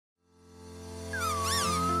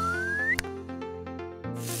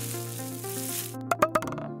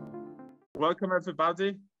welcome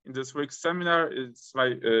everybody. In this week's seminar, it's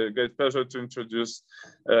my great pleasure to introduce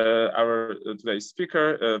our today's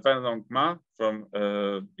speaker, Wen Long Ma from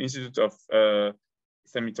Institute of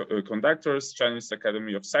Semiconductors, Chinese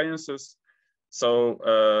Academy of Sciences. So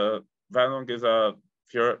Wen Long is a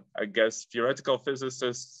theoretical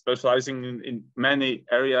physicist specializing in many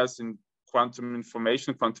areas in quantum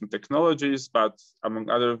information, quantum technologies, but among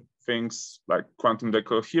other things like quantum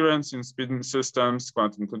decoherence in speeding systems,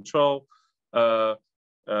 quantum control,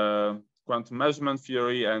 quantum measurement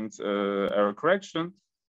theory, and error correction.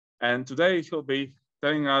 And today he'll be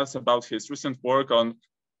telling us about his recent work on,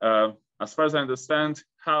 as far as I understand,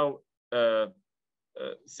 how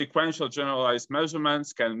sequential generalized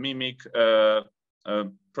measurements can mimic,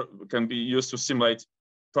 can be used to simulate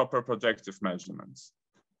proper projective measurements.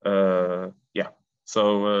 Yeah,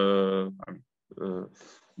 so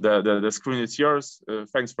the screen is yours.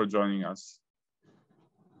 Thanks for joining us.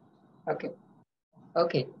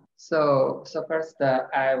 Okay. So first,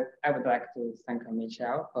 I would like to thank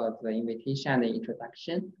Michelle for the invitation and the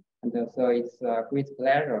introduction, and also it's a great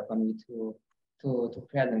pleasure for me to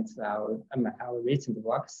present our recent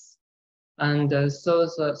works. And so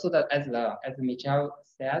that as Michelle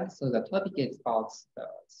said, so the topic is about the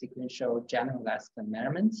sequential generalized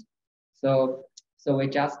measurements. So we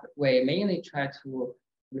mainly try to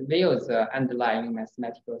reveal the underlying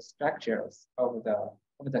mathematical structures of the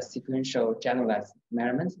sequential generalized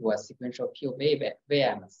measurements or sequential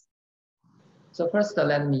POVMs. So first,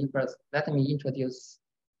 let me introduce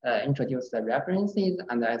the references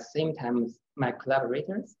and at the same time my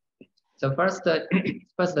collaborators. So first,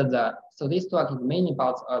 so this talk is mainly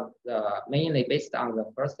about mainly based on the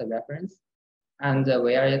first reference, and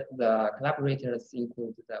where the collaborators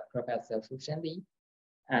include the Professor Shu Shenli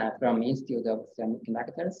from Institute of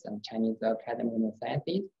Semiconductors and Chinese Academy of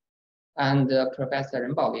Sciences, and Professor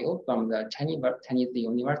Ren Baoliu from the Chinese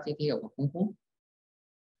University of Hong Kong.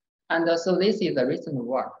 And so this is a recent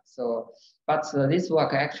work. So, but this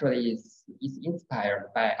work actually is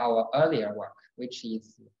inspired by our earlier work, which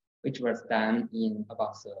was done in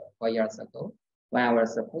about 4 years ago, when I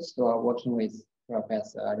was postdoc working with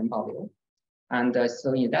Professor Ren Baoliu. And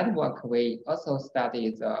so in that work, we also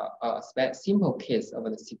studied a simple case of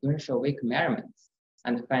the sequential wake measurements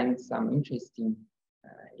and find some interesting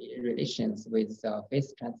relations with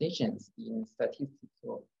phase transitions in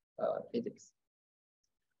statistical physics.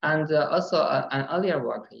 And also an earlier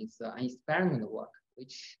work is an experimental work,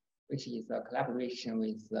 which is a collaboration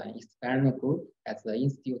with an experimental group at the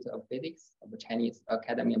Institute of Physics of the Chinese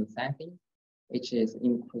Academy of Sciences, which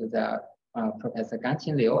includes Professor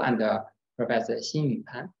Gangqin Liu and Professor Xinyu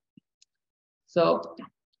Pan. So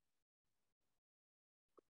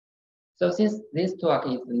since this talk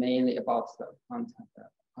is mainly about the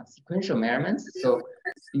sequential measurements, so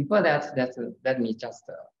before that, let me just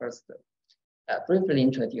first briefly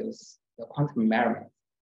introduce the quantum measurements.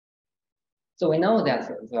 So we know that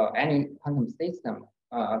any quantum system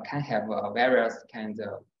can have various kinds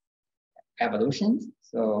of evolutions.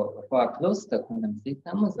 So for a closed quantum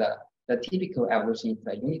system, the typical evolution is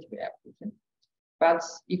a unitary evolution. But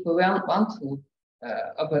if we want to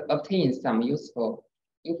obtain some useful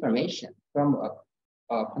information from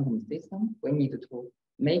a quantum system, we need to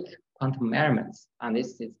make quantum measurements on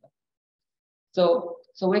this system. So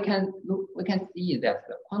we can see that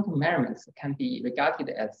the quantum measurements can be regarded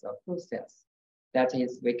as a process. That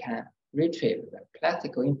is, we can retrieve the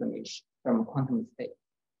classical information from a quantum state.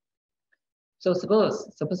 So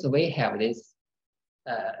suppose we have this.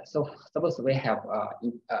 Suppose we have a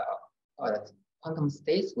quantum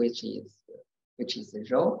state which is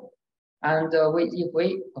rho, and if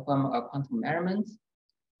we perform a quantum measurement,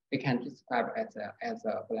 we can describe as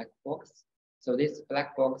a black box. So this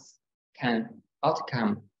black box can have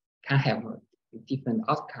different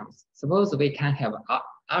outcomes. Suppose we can have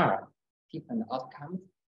R different outcomes,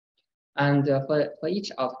 and for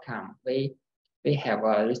each outcome we have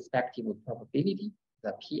a respective probability,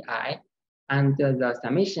 the pi, and the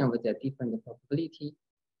summation of the different probability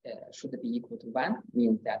should be equal to 1.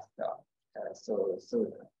 Means that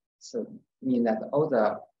mean that all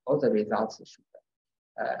the results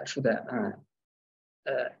should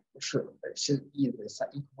either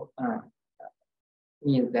equal.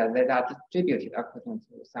 Means that they are distributed according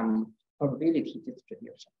to some probability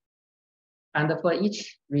distribution. And for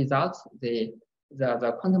each result, the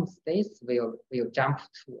quantum states will jump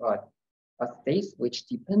to a state which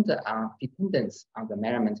depends on the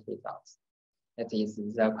measurement results. That is,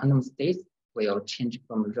 the quantum states will change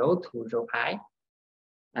from rho to rho I,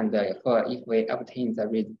 and if we obtain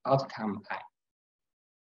the outcome I.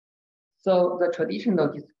 So the traditional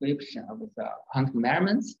description of the quantum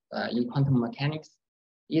measurements in quantum mechanics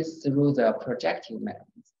is through the projective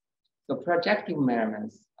measurements. So projective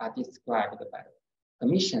measurements are described by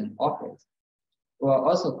Hermitian operators, or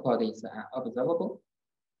also called as observable.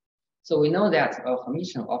 So we know that a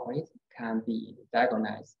Hermitian operator can be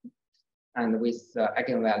diagonalized and with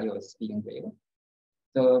eigenvalues being real.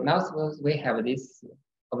 So now suppose we have this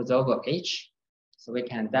observer H, so we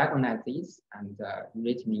can diagonalize this and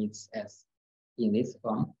written it as in this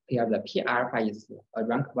form. Here the P alpha is a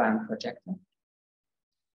rank 1 projector.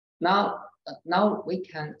 Now we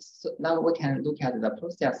can look at the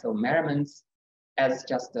process of measurements as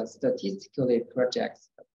just statistically projects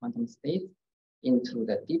the quantum state into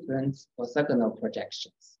the different orthogonal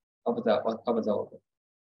projections of the observer.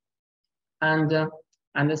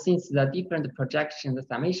 And since the different projections, the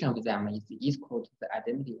summation of them is equal to the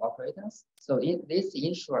identity operators, so this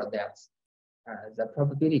ensures that the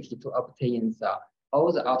probability to obtain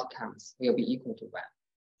all the outcomes will be equal to 1.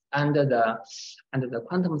 And the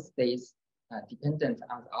quantum states dependent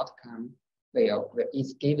on the outcome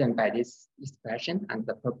is given by this expression, and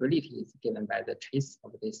the probability is given by the trace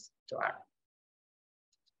of this drawer.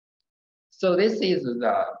 So this is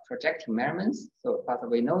the projective measurements. So, but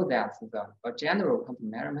we know that the general quantum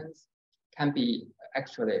measurements can be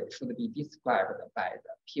should be described by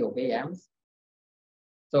the POVMs.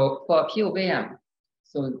 So for POVM,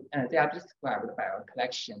 so they are described by a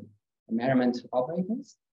collection of measurement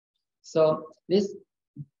operators. So these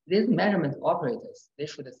measurement operators, they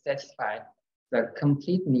should satisfy the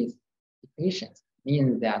completeness equations,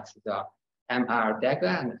 meaning that the MR dagger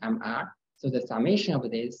and MR, so the summation of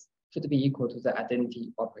this should be equal to the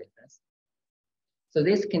identity operators. So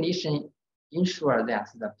this condition ensures that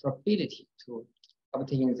the probability to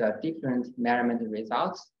obtain the different measurement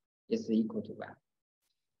results is equal to 1.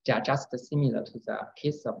 They are just similar to the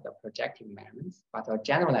case of the projective measurements, but a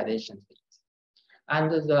generalization to it. And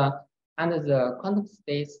the quantum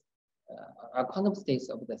states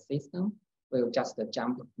of the system will just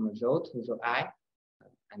jump from rho to rho I,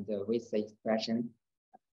 and with the expression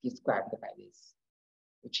described by this,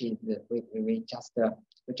 which is we just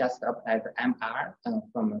apply the MR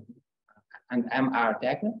and MR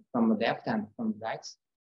dagger from left and from right,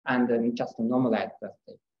 and then just normalize the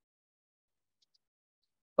state.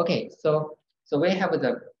 Okay, so we have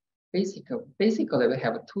the basically we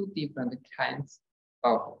have two different kinds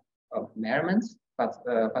of measurements, but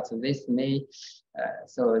this may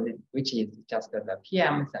which is just the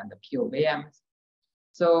PMs and the POVMs.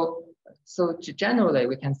 So generally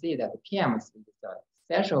we can see that the PMs is a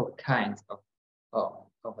special kind of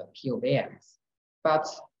POVMs, but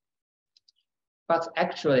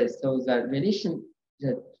actually, so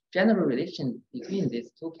the general relation between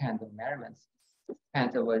these two kinds of measurements is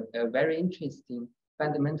kind of a very interesting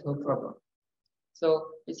fundamental problem.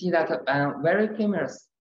 So you see that very famous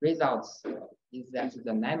results is that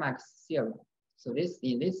the Nymax theorem. So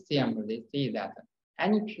in this theorem, they say that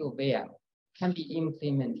any POVM can be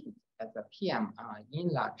implemented as a PM on an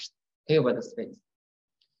enlarged Hilbert space.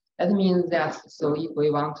 That means that, so if we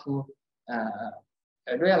want to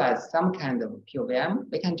realize some kind of POVM,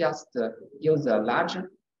 we can just use a larger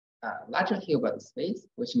Hilbert space,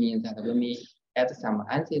 which means that we may add some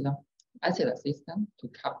ancilla system to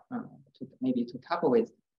couple with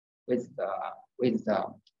the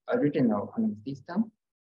original quantum system,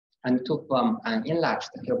 and to form an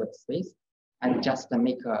enlarged Hilbert space, and just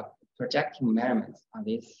make a projective measurements on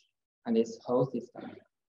this whole system.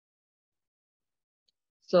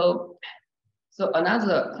 So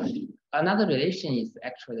another relation is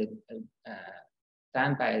actually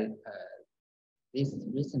done by these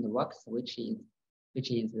recent works, which is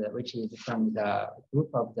from the group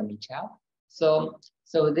of the Michel. So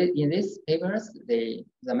in these papers, the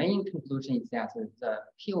main conclusion is that the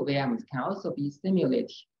POVMs can also be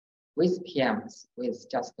simulated with PMs with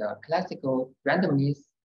just a classical randomness,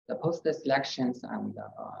 the post selections, and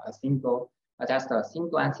just a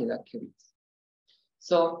single ancilla qubits.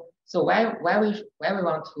 So why we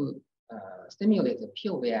want to simulate the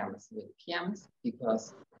POVMs with PMs?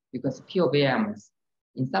 Because POVMs,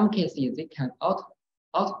 in some cases, they can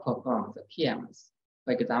outperform the PMs.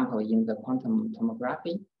 For example, in the quantum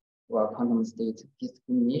tomography or quantum state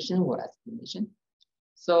discrimination or estimation.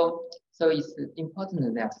 So it's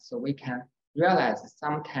important that we can realize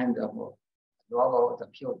some kind of novel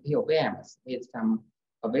POVMs with some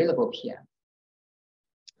available PM.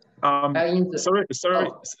 Sorry,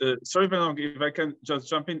 Wen Long, if I can just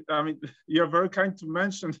jump in. I mean, you're very kind to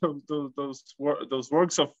mention those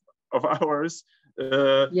works of ours.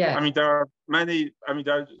 Yes. I mean, there are many, I mean,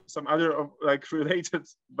 there are some other, like, related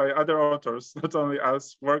by other authors, not only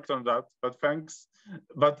us, worked on that, but thanks.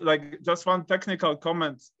 But like, just one technical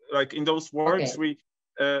comment, like in those works, we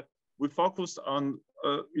focused on,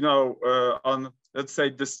 on, let's say,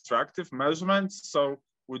 destructive measurements. So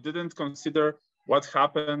we didn't consider what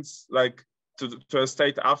happens like to a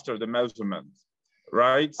state after the measurement,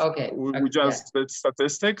 right? We just did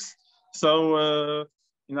statistics. So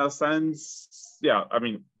in a sense, yeah, I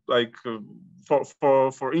mean, like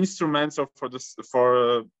for instruments or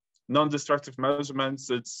for non-destructive measurements,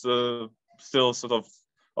 it's still sort of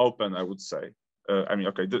open, I would say. I mean,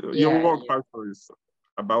 okay, your work partially is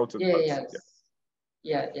about it.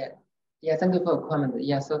 Yeah, thank you for your comment.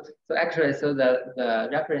 Yeah, so actually, so the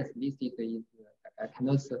reference listed is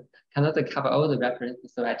cannot cover all the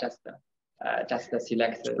references, so I just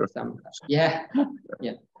select some. Yeah.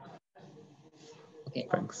 Okay.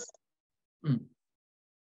 Thanks.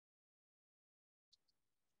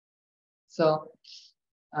 So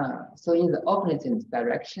in the opposite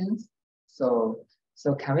directions, so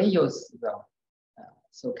can we use the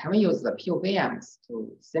POVMs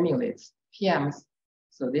to simulate PMs?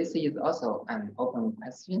 So this is also an open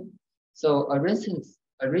question. So a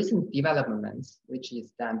recent development, which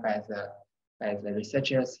is done by the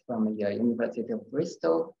researchers from the University of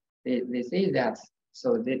Bristol, they say that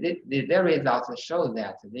their results show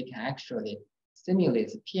that they can actually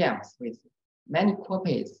simulate PMs with many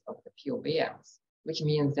copies of the POVMs, which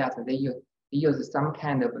means that they use some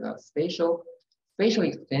kind of spatial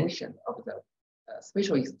extension of the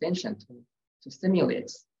spatial extension to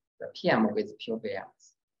simulate the PM with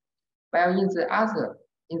POVMs. While in the other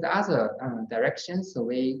direction, so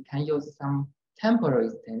we can use some temporal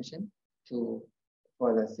extension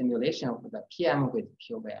for the simulation of the PM with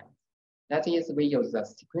POVMs. That is, we use the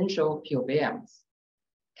sequential POVMs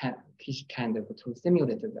kind of to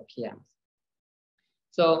simulate the PMs.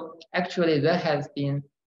 So actually, there has been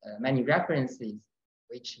many references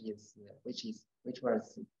which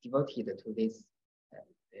was devoted to this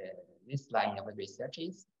line of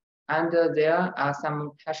researches, and there are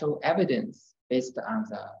some partial evidence based on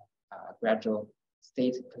the gradual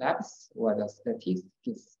state collapse or the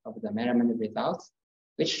statistics of the measurement results,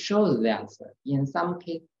 which shows that in some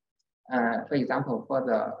cases, for example,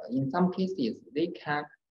 in some cases they can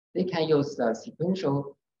use the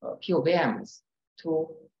sequential POVMs to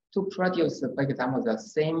produce, for example, the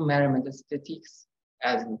same measurement statistics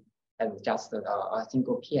as just a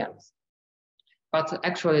single PMs. But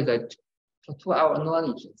actually, to our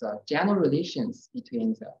knowledge, the general relations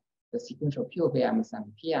between the sequential POVMs and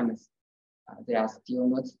PMs, they are still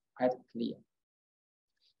not quite clear.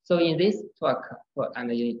 So in this talk,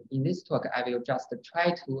 I will just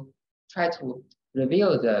try to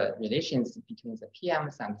reveal the relations between the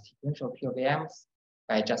PMs and sequential POVMs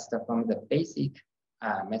by just from the basic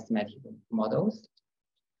mathematical models.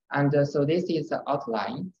 And so this is the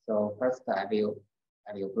outline. So first, I will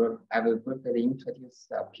briefly introduce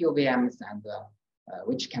POVMs and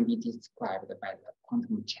which can be described by the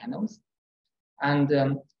quantum channels. And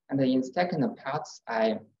in second part,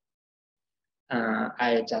 I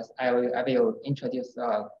will introduce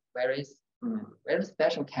very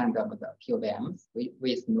special kind of the POVMs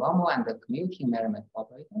with normal and commuting measurement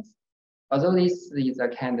operators. Although this is a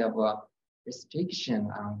kind of restriction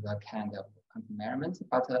on the kind of quantum measurements,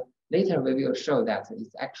 but later we will show that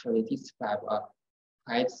it's actually describe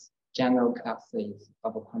quite general classes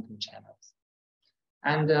of quantum channels.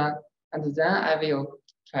 And then I will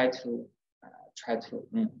try to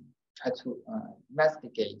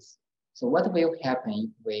investigate. So what will happen if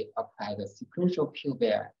we apply the sequential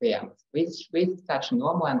POVMs with such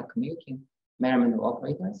normal and commuting measurement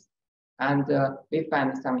operators? And we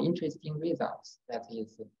find some interesting results. That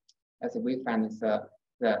is, as we find the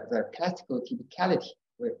classical typicality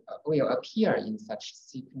will appear in such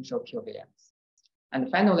sequential POVMs. And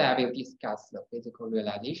finally, I will discuss the physical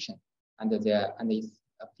realization and its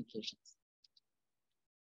applications.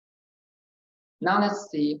 Now let's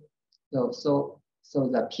see. So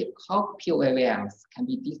how POVMs can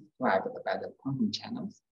be described by the quantum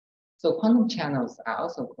channels. So quantum channels are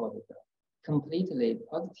also called the completely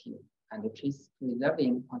positive and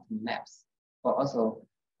trace-preserving quantum maps, or also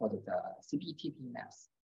called the CPTP maps.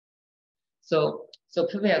 So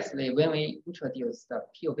previously, when we introduced the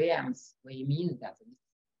POVMs, we mean that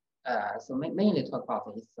so mainly talk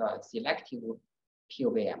about this selective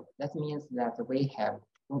POVM. That means that we have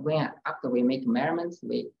after we make measurements,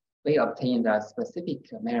 we obtain the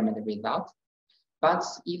specific measurement result. But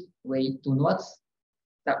if we do not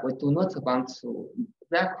want to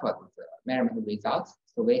record the measurement results,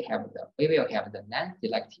 so we will have the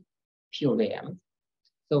non-selective POVMs.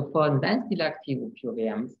 So for non-selective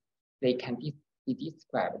POVMs, they can be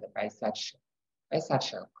described by such a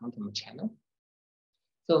quantum channel.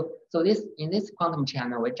 So in this quantum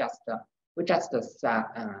channel, we just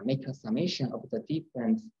make a summation of the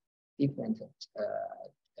different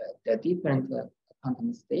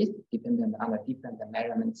quantum states dependent on the different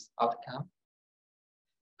measurements outcome,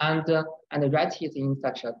 and write it in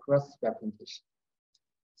such a cross representation.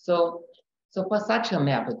 So for such a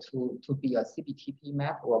map to be a CBTP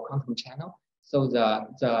map or quantum channel, so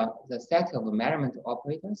the set of measurement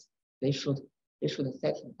operators, they should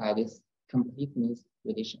satisfy this completeness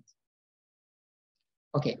relations.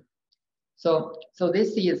 Okay, so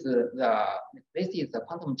this is the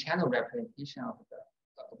quantum channel representation of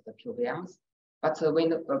the POVMs. But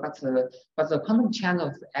the quantum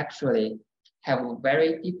channels actually have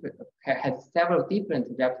several different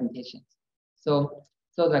representations. So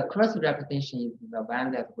the cross representation is the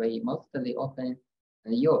one that we mostly often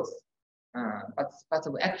use. But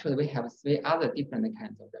actually we have 3 other different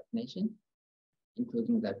kinds of representation,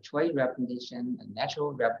 including the choice representation, the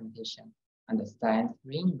natural representation, and the science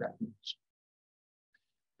ring representation.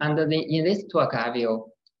 And in this talk, I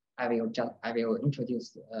will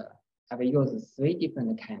introduce. I will use 3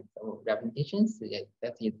 different kinds of representations.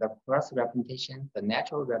 That is the cross representation, the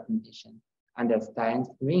natural representation, and the science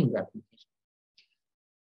ring representation.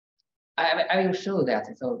 I will show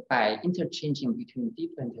that. So by interchanging between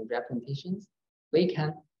different representations, we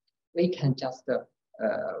can extract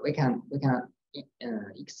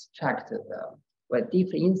the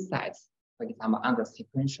different insights, for example, on the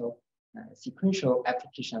sequential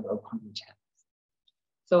application of quantum channels.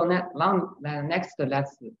 So next,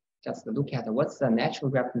 let's just look at what's the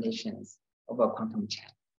natural representations of a quantum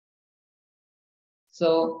channel.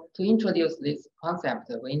 So to introduce this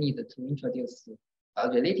concept, we need to introduce a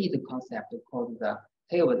related concept called the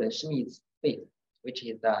Hilbert-Schmidt space, which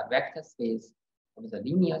is the vector space of the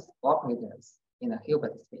linear operators in the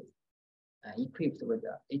Hilbert space, equipped with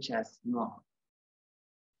the HS norm.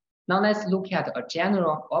 Now let's look at a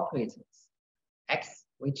general operators, X,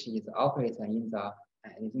 which is the operator in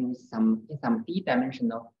some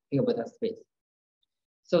d-dimensional Hilbert space.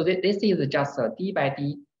 So this is just a d by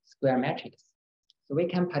d square matrix. So we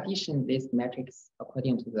can partition this matrix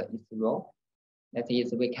according to its role. That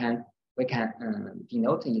is, we can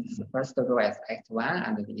denote its first row as x1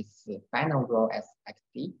 and its final row as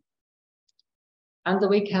xd. And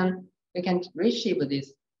we can reshape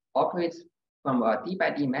this operator from a d by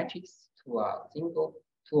d matrix to a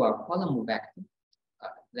column vector.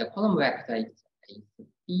 The column vector is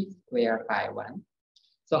d squared by 1.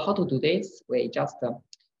 So how to do this? We just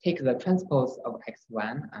take the transpose of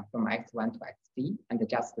x1 from x1 to xd and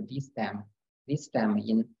just this them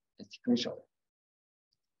in the sequential.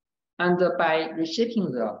 And by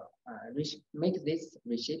reshaping make this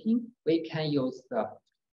reshaping, we can use the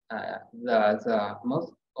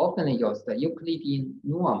most often used Euclidean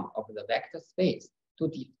norm of the vector space to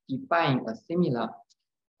define a similar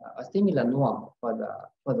norm for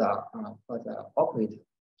the operator.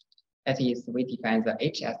 That is, we define the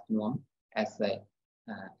HS norm as this.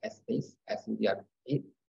 This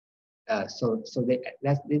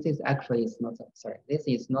is actually not This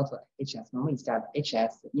is not a HS norm. It's that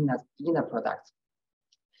HS inner product.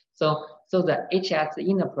 So the HS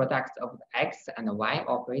inner product of the X and the Y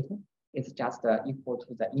operator is just equal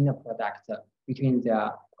to the inner product between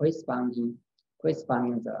the corresponding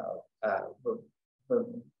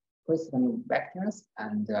vectors,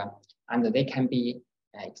 and they can be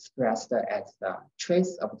expressed as the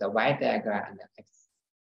trace of the Y diagram and the X.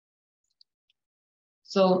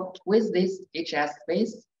 So with this HS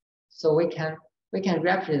space, so we can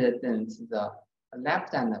represent the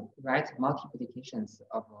left and right multiplications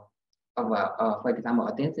of for example,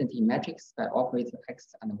 a density matrix by operator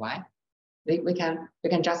X and Y. We can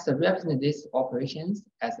just represent these operations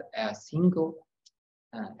as a single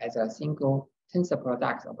tensor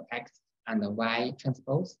product of X and Y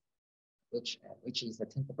transpose, which is a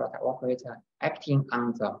tensor product operator acting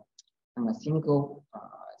on a single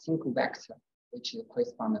vector, which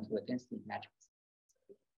corresponds to the density matrix.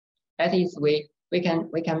 That is, we can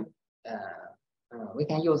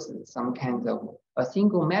use some kind of a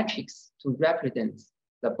single matrix to represent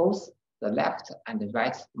both the left and the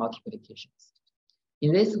right multiplications.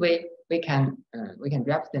 In this way, we can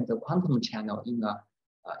represent the quantum channel in a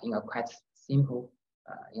quite simple,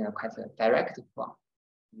 in a quite direct form.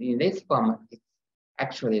 In this form, it's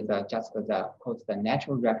actually just the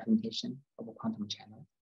natural representation of a quantum channel.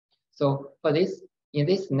 So for this, in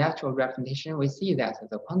this natural representation, we see that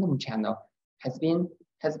the quantum channel has been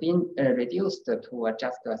reduced to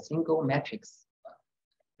just a single matrix.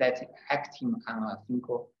 that acting on a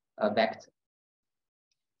single vector.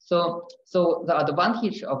 So the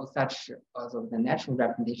advantage of such the natural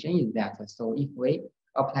representation is that so if we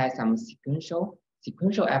apply some sequential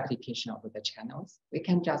application of the channels, we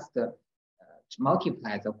can just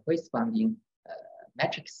multiply the corresponding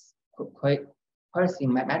matrix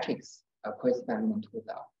corresponding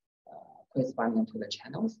to the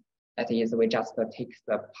channels. That is, we just take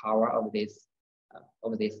the power of this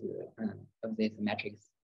matrix,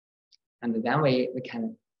 and then we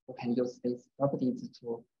can use these properties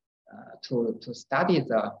to study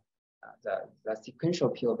the sequential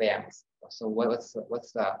POVMs. So what's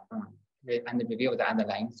the and review the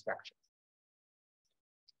underlying structures.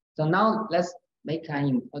 So now let's make an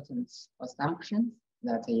important assumption.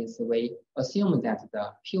 That is, we assume that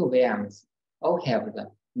the POVMs all have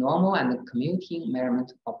the normal and commuting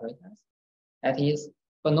measurement operators. That is,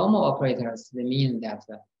 for normal operators, they mean that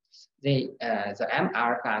the M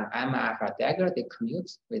alpha and M alpha dagger, they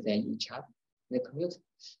commute within each other. They commute,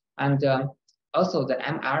 and also the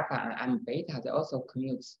M alpha and M beta, they also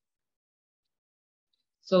commute.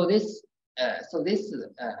 So this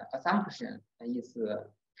assumption is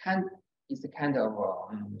kind of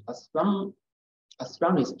a strong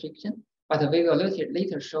restriction, but we will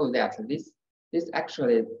later show that this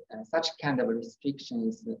actually such kind of restriction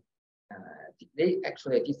is they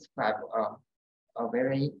actually describe a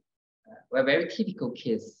very typical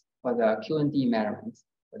case for the QND measurements,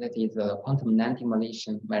 that is quantum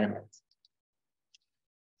non-demolition measurements.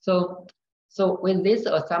 So with this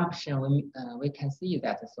assumption, we can see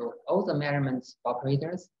that so all the measurement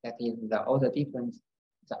operators, that is all the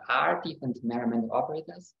R different measurement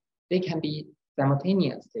operators, they can be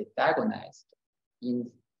simultaneously diagonalized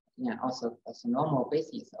in also as a normal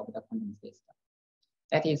basis of the quantum system.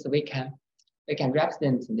 That is, we can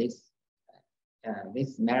represent these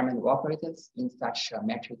measurement operators in such a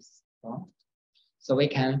matrix form. So we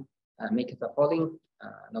can make the following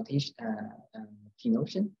denotation.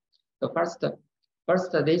 So first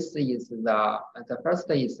this is the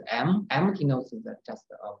first is M. M denotes just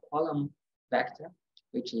a column vector,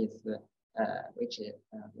 which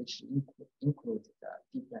includes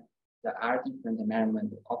the R different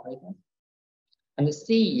measurement operators, and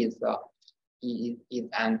C is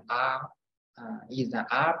an R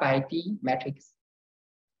by D matrix,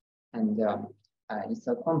 and it's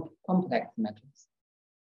a complex matrix.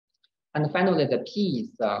 And finally, the P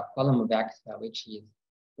is a column vector, which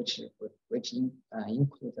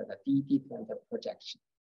includes the D different projection.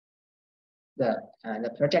 The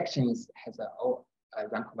projection has a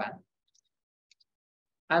rank 1.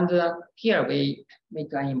 And here we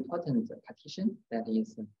make an important partition. That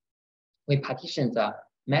is, we partition the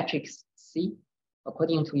matrix C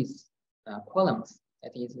according to its columns.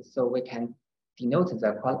 That is, so we can denote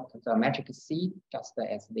the matrix C just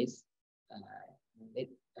as this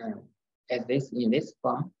in this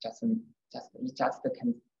form. It just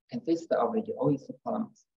consists of all its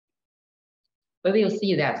columns. But we'll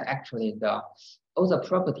see that actually all the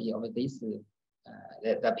property of this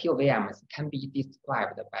the POVMs can be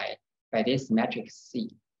described by this matrix C.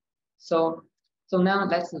 So now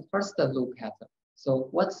let's first look at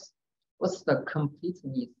what's the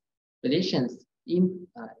completeness relations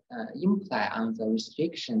imply on the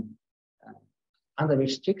restriction of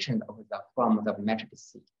the form of the matrix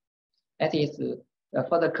C. That is,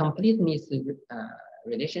 for the completeness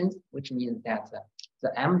relations, which means that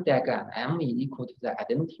the M dagger and M is equal to the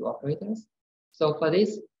identity operators. So for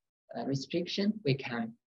this restriction, we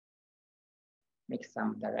can make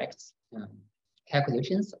some direct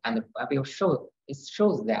calculations, and I will show. It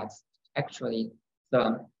shows that actually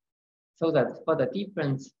so that for the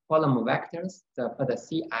different column vectors, for the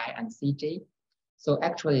Ci and Cj, so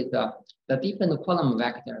actually the different column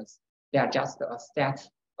vectors, they are just a set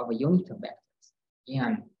of unit vectors in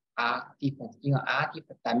an R different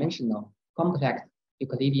dimensional complex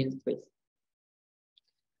Euclidean space.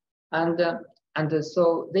 And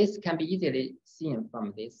so this can be easily seen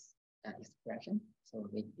from this expression. So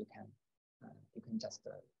you can just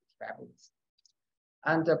describe this.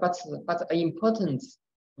 And but an important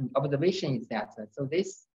observation is that so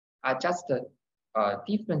these are just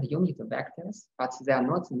different unit vectors, but they are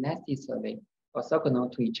not necessarily orthogonal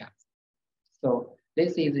to each other. So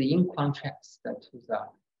this is in contrast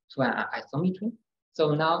to an isometry.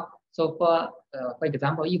 So now, for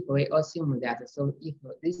example, if we assume that so if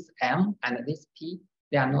this M and this P,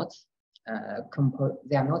 they are not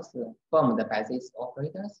formed by these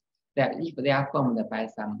operators, that if they are formed by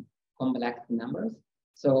some complex numbers,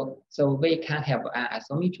 so we can have an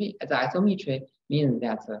isometry. The isometry means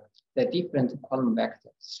that the different column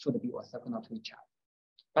vectors should be orthogonal to each other.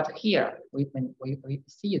 But here we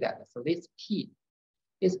see that so this P,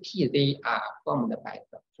 they are formed by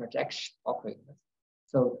the projection operators.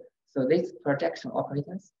 So these projection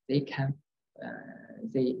operators, they can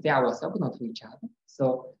they are orthogonal to each other.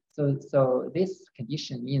 So this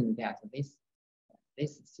condition means that this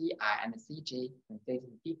Ci and Cj, these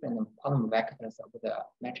different column vectors of the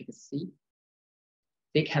matrix C,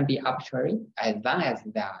 they can be arbitrary as long as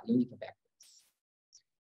they are unit vectors.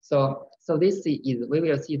 So this is, we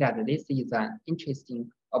will see that this is an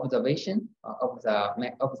interesting observation of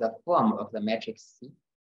the form of the matrix C.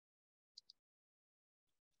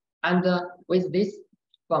 And with this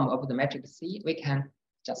form of the matrix C, we can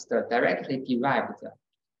just directly derive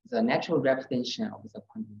the natural representation of the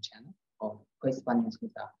quantum channel or corresponding to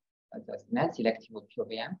the non-selective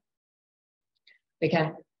POVM. We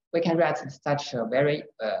can write such a very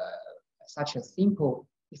such a simple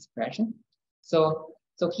expression. So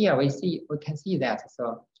here we can see that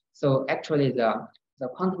so actually the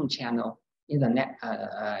quantum channel in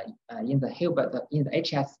the Hilbert in the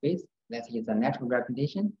HS space, that is the natural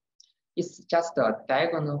representation, is just a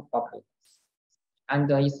diagonal operator,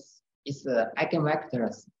 and its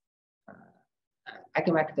eigenvectors.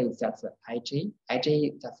 Eigenvector is just ij.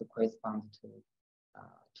 Ij just corresponds to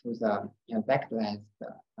the vectorized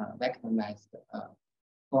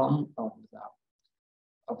form of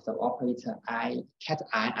the operator I, cat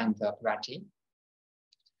I, and the Bragi.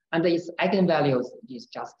 And its eigenvalues is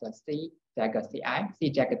just C dagger Ci, C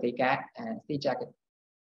dagger dagger, Cj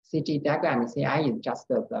dagger and Ci is just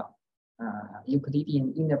the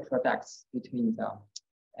Euclidean inner products between the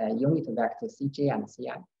unit vector Cj and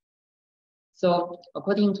Ci. So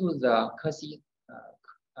according to the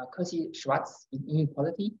Cauchy-Schwarz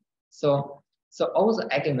inequality, so all the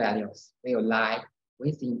eigenvalues will lie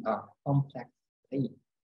within a complex plane,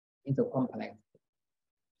 in the complex.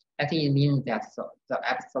 That means that the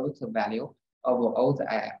absolute value of all the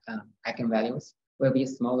eigenvalues will be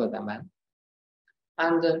smaller than 1.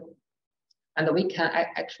 And we can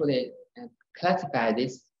actually classify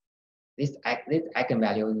this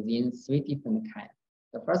eigenvalues in 3 different kinds.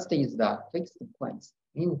 The first is the fixed points,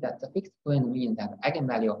 means that the fixed point means that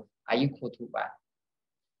eigenvalues are equal to 1.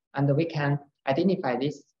 And we can identify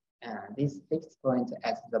this fixed point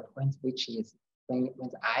as the point which is when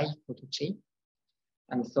I equal to j.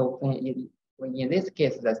 And so when in this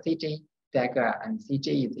case, the Cj dagger and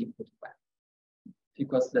Cj is equal to 1,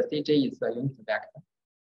 because the Cj is a unit vector.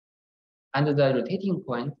 And the rotating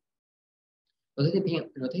point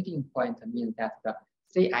means that the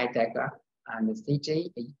Ci dagger and the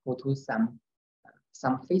Cj is equal to some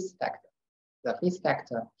phase factor. The phase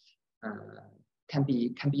factor can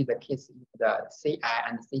be the case if the Ci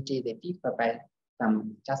and Cj they differ by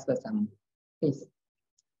just some phase.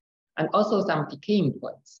 And also some decaying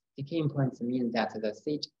points. Decaying points mean that the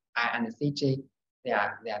Ci and the Cj they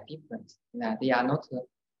are different. They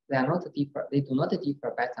do not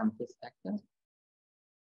differ by some phase factors.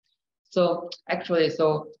 So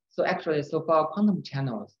for quantum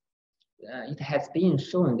channels, it has been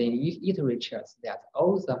shown in literatures that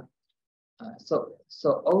all the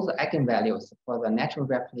eigenvalues for the natural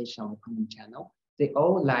representation of quantum channel, they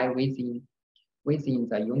all lie within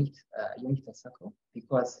the unit circle,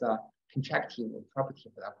 because contractive property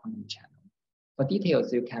of the quantum channel. For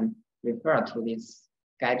details, you can refer to this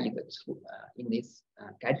guided tour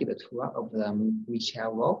guided tour of the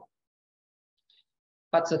Michel Wall.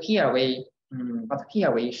 But here we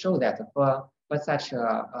show that for such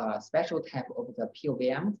a special type of the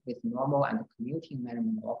POVM with normal and commuting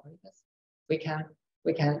measurement operators, we can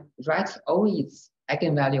write all its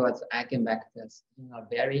eigenvalues as eigenvectors in a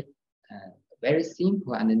very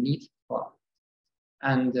simple and neat form.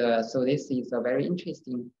 And so this is a very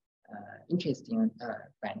interesting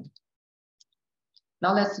find.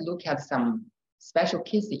 Now let's look at some special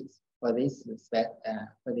cases for this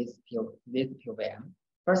POVM.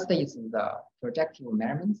 First is the projective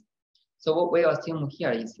measurements. So what we assume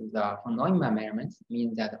here is the von Neumann measurements,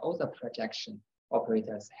 means that all the projection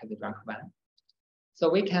operators have rank 1.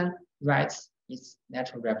 So we can write its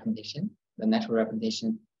natural representation. The natural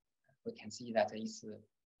representation, we can see that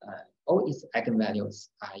all its eigenvalues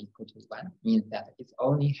are equal to 1, means that it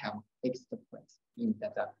only have fixed points, means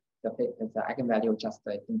that the eigenvalue just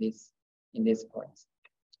in this points.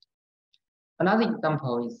 Another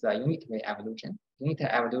example is unitary evolution.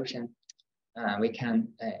 Unitary evolution, it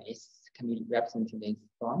can be represented in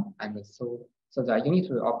this form, and so the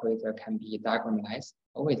unitary operator can be diagonalized,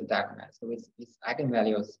 always diagonalized, with its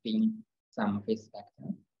eigenvalues being some phase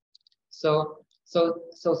factor. So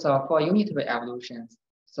for unitary evolutions,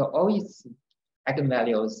 so all its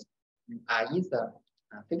eigenvalues are either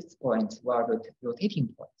fixed points or rotating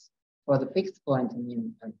points. For the fixed point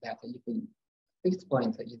means that if the fixed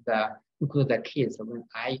point is include the case when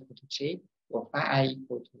I equal to j or phi I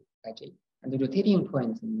equal to phi j. And the rotating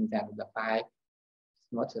point means that the phi is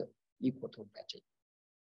not equal to phi j.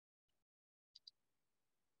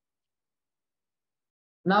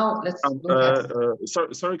 Now let's look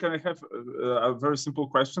at. Sorry, can I have a very simple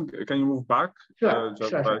question? Can you move back? Sure,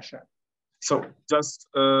 sure. So just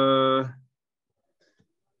if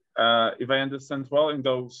I understand well, in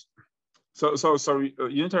those, so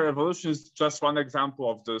unitary evolution is just one example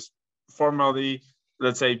of this formally,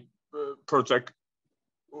 let's say, project.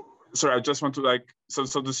 Sorry, I just want to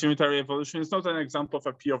so this unitary evolution is not an example of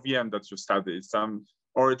a POVM that you studied,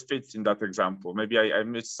 or it fits in that example. Maybe I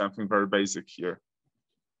missed something very basic here.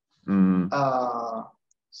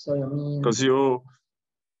 So you mean? Because you,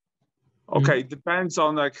 okay, it depends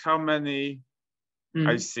on how many.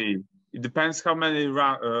 I see. It depends how many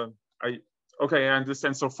round. Okay, I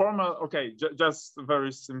understand. So formal. Okay, just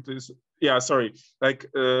very simply. Yeah, sorry.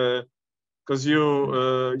 Because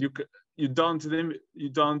you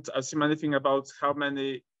don't assume anything about how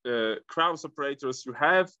many Krauss operators you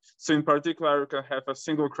have. So in particular, you can have a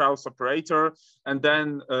single Krauss operator, and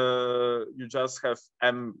then you just have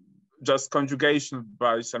just conjugation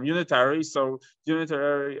by some unitary. So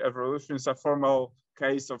unitary evolution is a formal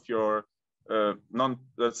case of your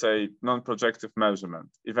let's say non-projective measurement.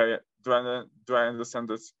 If do I understand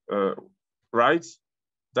this right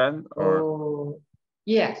then, or?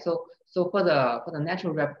 Yeah. So for the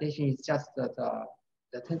natural representation, it's just the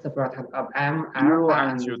tensor product of M alpha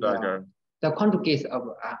and the conjugate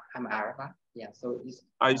of M alpha. Yeah. So it's.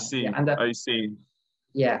 I see. Yeah, I see.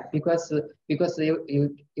 Yeah, because you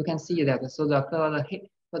can see that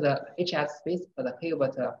for the HS space, for the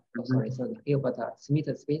Hilbert so the Hilbert Smith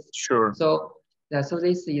space. Sure. So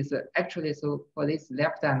this is actually for this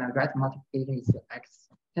left and right multiplication is X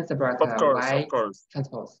tensor product Y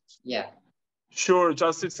transpose. Yeah. Sure.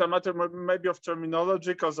 Just it's a matter maybe of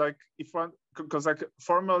terminology, because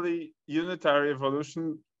formally unitary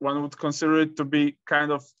evolution, one would consider it to be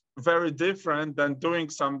kind of very different than doing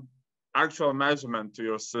some actual measurement to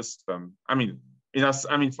your system. I mean,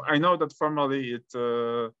 I know that formally it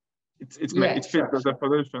fits the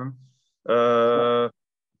definition,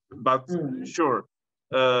 but sure.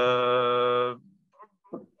 Okay.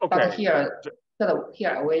 But here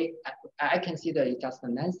I consider it just a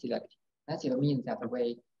non-selective. Non-selective means that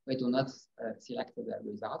we do not select the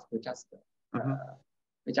results. We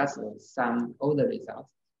just sum all the results.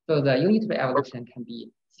 So the unitary evolution can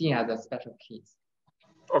be seen as a special case.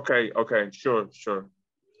 Okay, sure.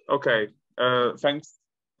 Okay, thanks.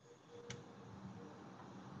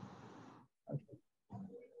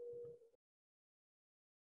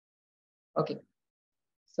 Okay,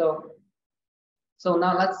 so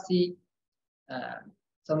now let's see.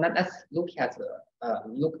 So now let's look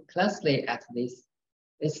closely at these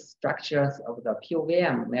structures of the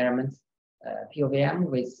POVM measurements. POVM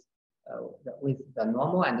with the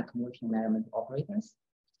normal and the convolution measurement operators,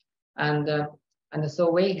 and so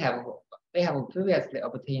we have previously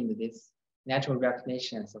obtained these natural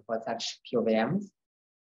representations for such POVMs,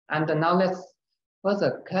 and now let's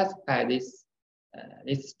further classify this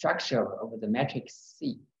structure of the matrix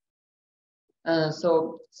C.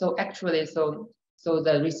 So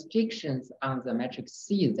the restrictions on the matrix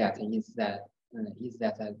C is that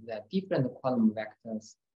the different column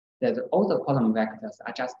vectors, that all the column vectors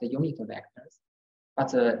are just the unit vectors,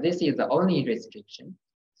 but this is the only restriction.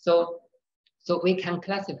 So we can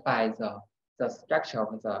classify the structure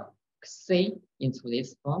of the C into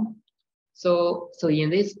this form. So in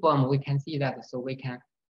this form, we can see that. So we can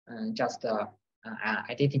just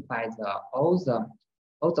identify all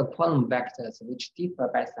the column vectors which differ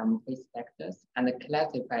by some phase vectors and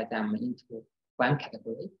classify them into one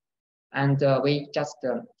category. And we just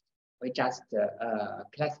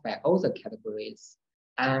classify all the categories.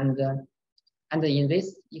 And in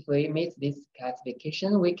this, if we make this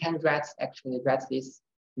classification, we can write this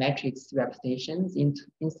matrix representations in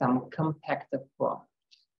some compact form.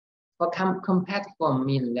 For compact form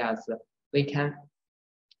means that we can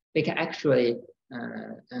actually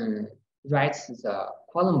write the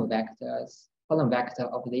column vector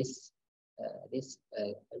of this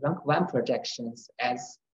rank 1 projections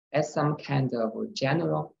as some kind of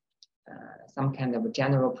general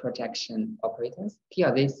projection operators.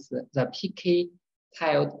 Here, the PP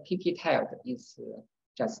tiled is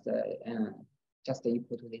just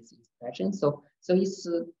equal to this expression. So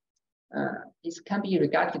it can be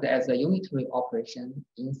regarded as a unitary operation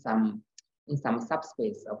in some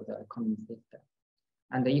subspace of the common system.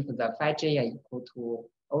 And if the phi j are equal to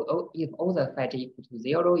if all the phi j equal to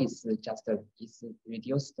 0 is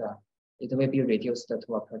reduced, it will be reduced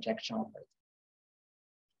to a projection operator.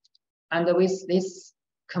 And with this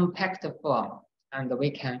compact form, and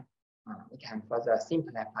we can further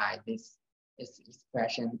simplify this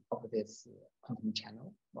expression of this quantum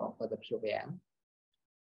channel for the POVM.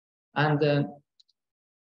 And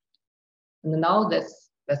now let's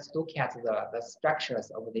look at the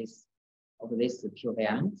structures of this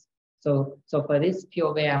POVMs. So for these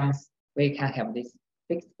POVMs, we can have this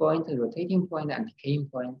fixed point, rotating point, and decaying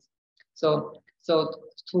point. So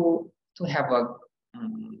to have a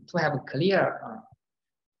clear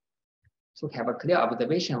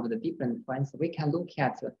observation of the different points, we can look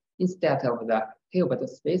at, instead of the Hilbert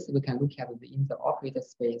space, we can look at in the operator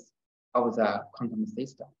space of the quantum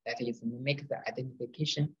system. That is, we make the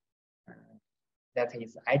identification that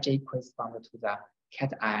is ij correspond to the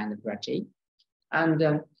cat I and bra j.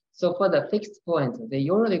 And so for the fixed point, they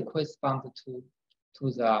usually correspond to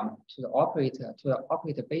the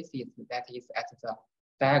operator basis that is at the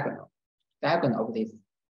diagonal of this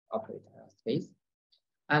operator space.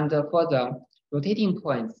 And for the rotating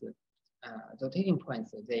points,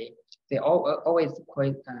 they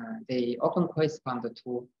often correspond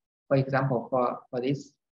to, for example, for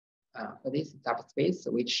this subspace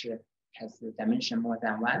which has dimension more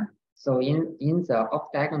than 1. So in the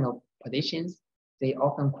off-diagonal positions, they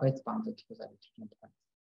often correspond to the rotating points.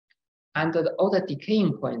 And all the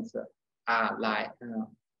decaying points are like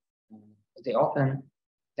they are often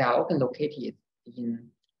located in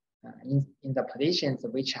the positions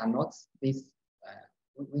which are not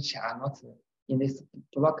in this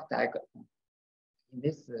block diagonal, in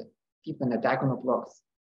this different diagonal blocks,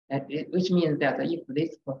 and which means that if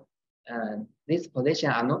this position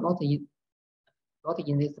are not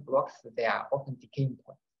in these blocks, they are often decaying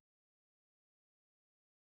points.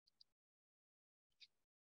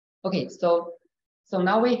 Okay, so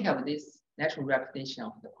now we have this natural representation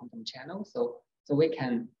of the quantum channel. So we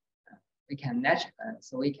can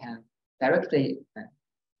directly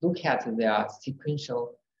look at the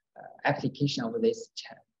sequential application of these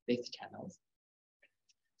channels.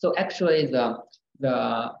 So actually, the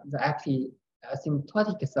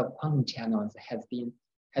asymptotics of quantum channels has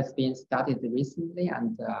been studied recently,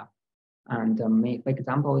 and for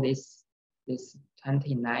example, this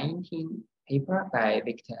 2019 paper by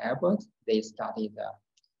Victor Albert, they studied the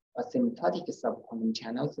asymptotics of quantum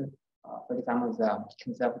channels, for example, the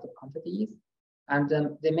conserved quantities, and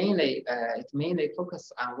it mainly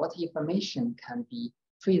focus on what information can be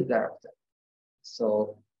preserved.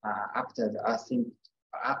 So after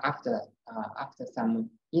some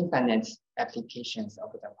infinite applications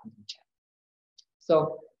of the quantum channel.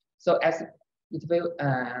 So as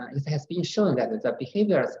it has been shown that the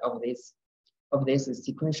behaviors of these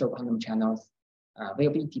sequential quantum channels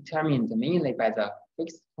will be determined mainly by the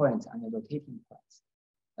fixed points and the rotating points,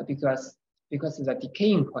 because the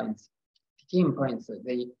decaying points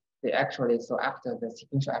they actually, so after the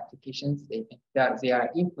sequential applications, their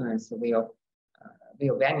influence will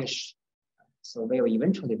vanish, so they will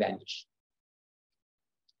eventually vanish.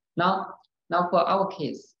 Now for our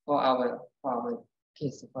case, for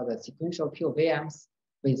the sequential POVMs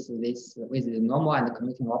with the normal and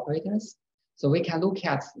commuting operators, so we can look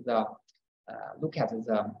at the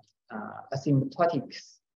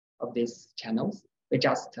asymptotics of these channels. We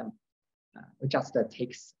just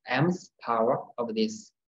takes m's power of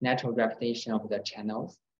this natural representation of the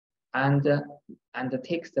channels, and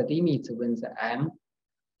takes the limit when the m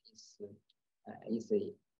is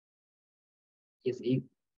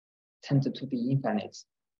tended to be infinite.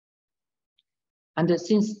 And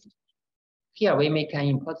since here we make an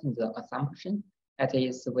important assumption, that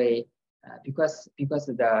is because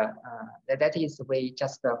that is we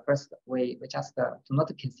just do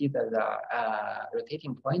not consider the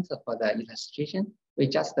rotating points for the illustration. We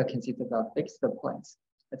just consider the fixed points.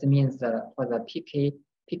 That means for the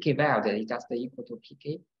pk value is just equal to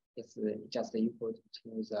pk. It's just equal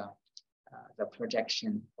to the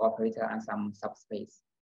projection operator and some subspace.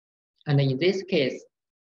 And in this case,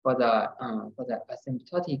 for the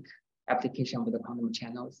asymptotic application of the quantum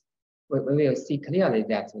channels, we will see clearly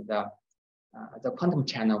that the quantum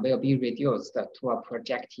channel will be reduced to a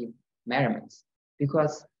projective measurements,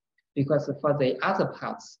 because for the other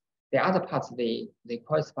parts they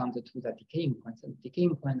correspond to the decaying points. And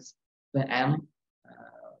decaying points when m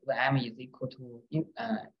is equal to when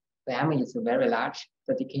m is very large,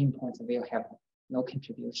 the decaying points will have no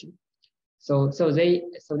contribution. So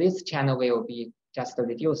this channel will be just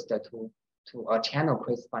reduced to a channel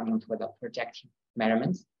corresponding to the projective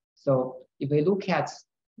measurements. So if we look at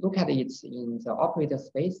it in the operator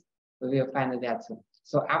space, we will find that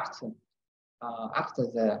So after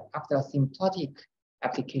asymptotic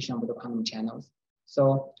application of the quantum channels,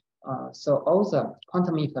 so all the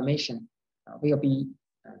quantum information will be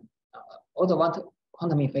all the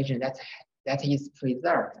quantum information that is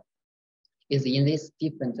preserved is in these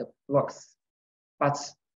different blocks, but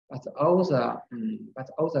all the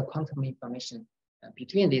quantum information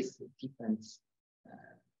between these different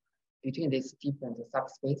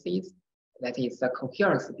subspaces, that is the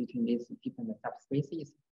coherence between these different subspaces,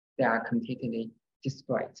 they are completely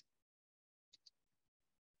destroyed.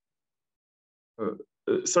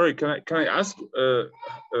 Sorry, can I ask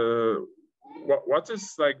what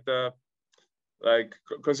is like the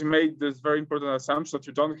because you made this very important assumption that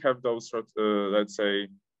you don't have those let's say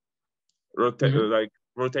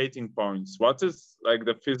rotating points. What is like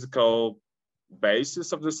the physical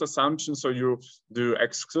basis of this assumption? So you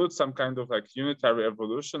exclude some kind of like unitary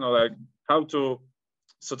evolution, or like how to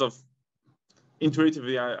sort of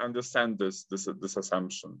intuitively understand this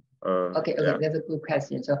assumption? Okay, yeah. That's a good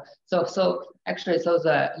question. So actually,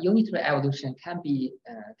 the unitary evolution can be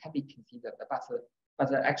considered,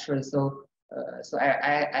 but actually, so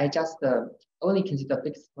I just only consider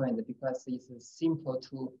fixed point because it's simple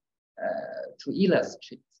to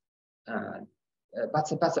illustrate.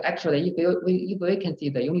 But actually, if we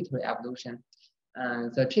consider unitary evolution,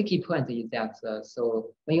 the tricky point is that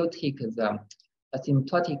so when you take the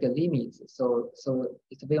asymptotic limits, so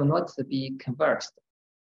it will not be converged.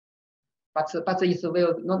 But it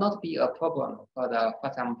will not be a problem for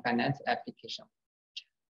some finite application.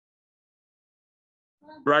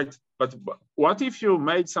 Right, but what if you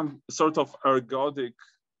made some sort of ergodic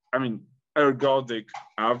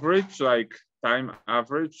average, like time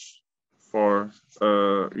average for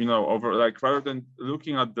over, like, rather than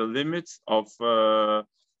looking at the limits of the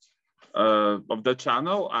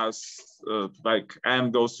channel as like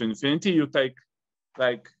m goes to infinity, you take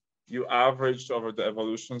you average over the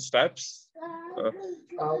evolution steps.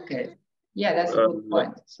 Okay, yeah, that's a good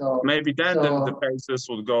point. So maybe then the basis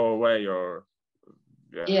would go away, or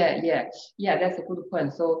yeah, that's a good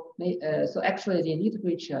point. So actually the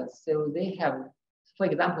literature, so they have, for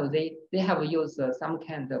example, they have used some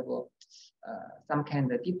kind of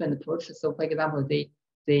different approach. So for example, they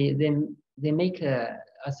make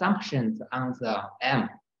assumptions on the m.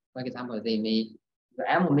 For example, the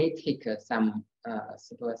m may take some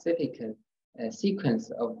specific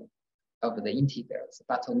sequence of the integrals,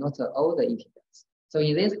 but not all the integrals. So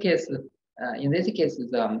in this case, in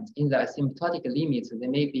the asymptotic limits, they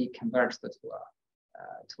may be converged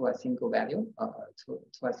to a single value,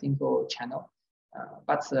 to a single channel.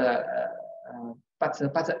 But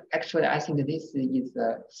actually, I think this is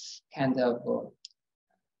kind of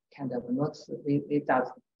not. They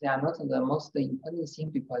are not the most important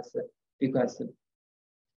thing because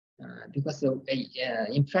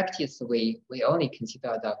in practice we only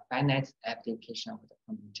consider the finite application of the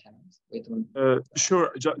quantum channels. We don't.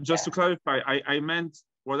 Sure. Just to clarify,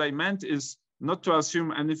 what I meant is not to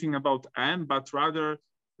assume anything about m, but rather,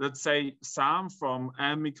 let's say, sum from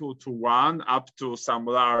m equal to 1 up to some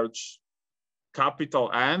large capital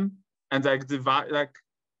M, and like divide,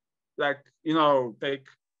 take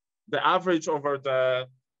the average over the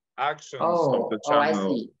actions of the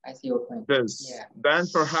channel. I see your point. This, yeah. Then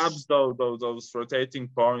perhaps those rotating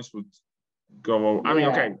points would go. I mean,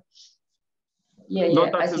 okay.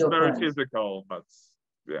 Not that it's very physical, but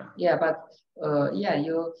yeah. Yeah, but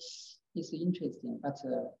it's interesting. But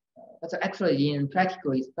actually, in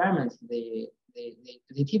practical experiments, they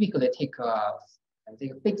typically take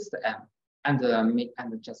they fix the m and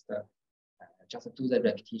just do the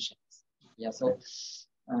repetitions. Yeah. So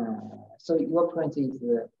your point is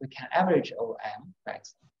we can average over m, right?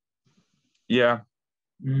 Yeah.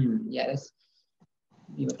 Yeah. That's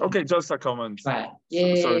okay. Just a comment. Right.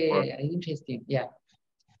 Yeah. Interesting. Yeah.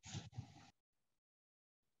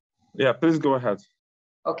 Yeah. Please go ahead.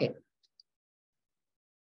 Okay.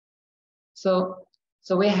 So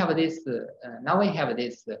we have this. Now we have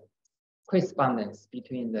this correspondence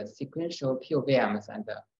between the sequential POVMs and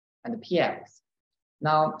the PMs.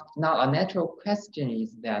 Now a natural question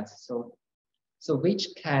is that which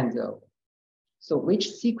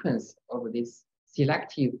sequence of this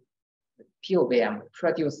selective POVM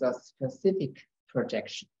produces a specific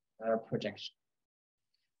projection?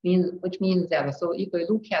 Which means that so if we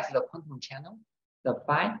look at the quantum channel, the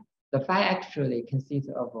phi actually consists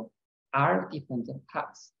of r different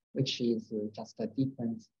parts, which is just the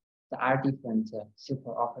r different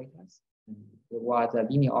super operators. Or the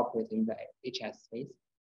linear operator in the HS space,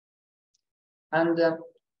 and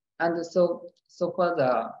so for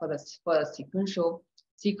the sequential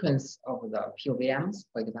sequence of the POVMs,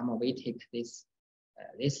 for example, we take this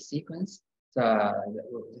this sequence. The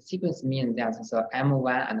sequence means that the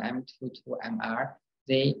M1 and M2 to MR,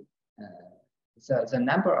 the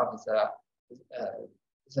number of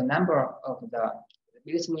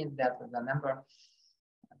this means that the number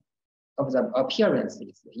of the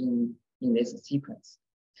appearances in this sequence.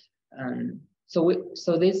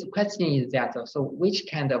 So this question is that, so which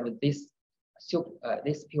kind of this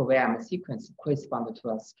POVM sequence correspond to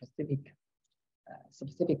a specific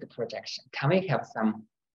projection? Can we have some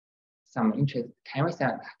interest? Can we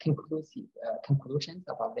have conclusions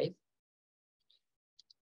about this?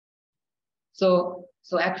 So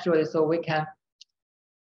actually, so we can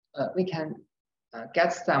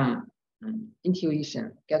get some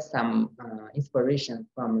intuition, get some inspiration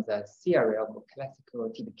from the theory of classical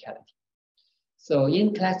typicality. So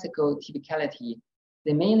in classical typicality,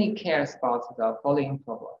 they mainly cares about the following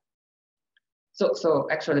problem. So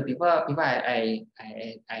actually, before I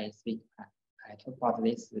talk about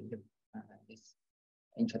this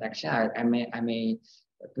introduction, I may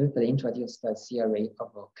briefly introduce the theory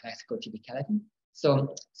of classical typicality.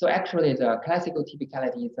 So actually, the classical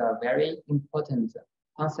typicality is a very important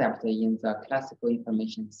concept in the classical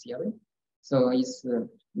information theory. So it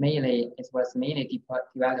was mainly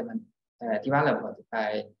developed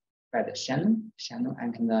by the Shannon,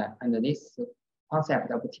 and this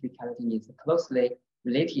concept of typicality is closely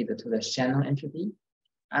related to the Shannon entropy,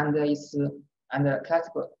 and the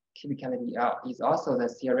classical typicality is also the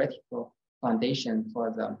theoretical foundation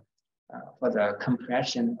for the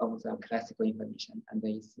compression of the classical information, and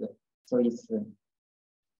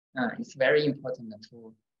it's very important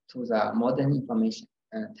to the modern information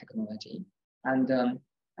technology, and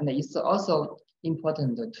it's also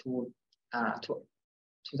important to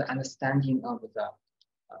the understanding of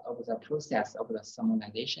the process of the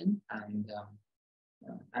summarization,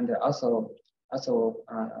 and also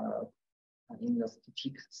in the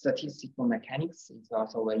statistical mechanics is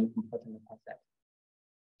also very important concept.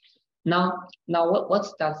 Now what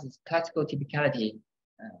does this classical typicality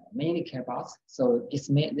mainly care about? So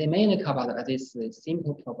they mainly care about this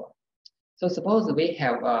simple problem. So suppose we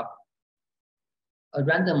have a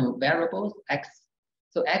random variable x.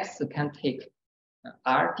 So x can take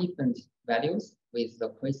r different values with the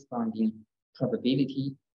corresponding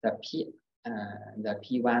probability, the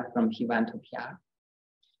p1 from p1 to pr.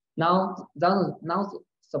 Now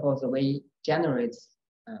suppose we generate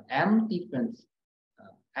m different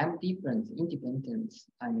independent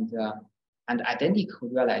and identical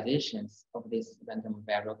realizations of this random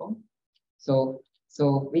variable. So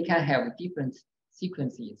we can have different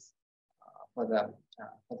sequences for the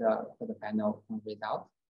final result.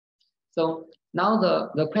 So now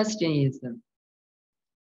the question is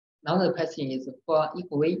for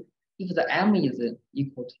if the m is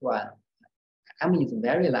equal to m is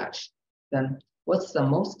very large, then what's the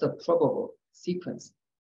most probable sequence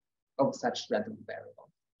of such random variable?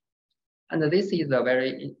 And this is a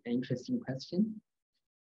very interesting question.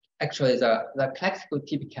 Actually, the classical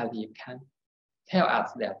typicality can tell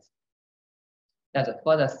us that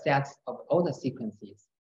for the sets of all the sequences,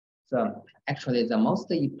 so actually the most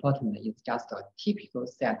important is just a typical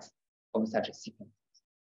set of such sequences.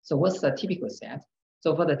 So what's the typical set?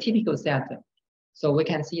 So for the typical set, so we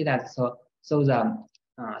can see that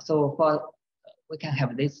we can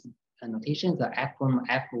have this notation, the f from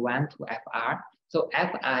f1 to fr. So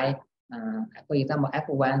fi, for example,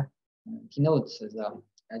 f1 denotes the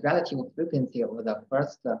relative frequency of the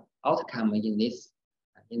first outcome in this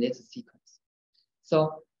sequence.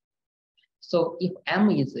 So if m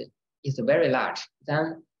is very large,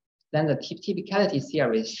 then the typicality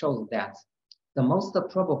theory shows that the most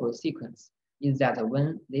probable sequence is that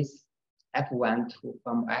when this f1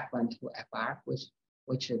 from f1 to fr,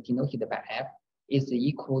 which is denoted by f, is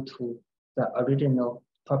equal to the original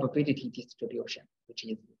probability distribution, which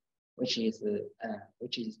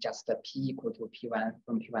is just p equal to p1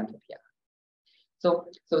 from p1 to pr. So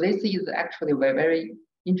this is actually a very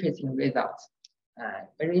interesting result.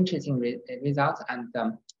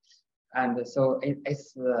 And so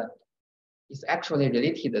it's actually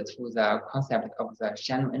related to the concept of the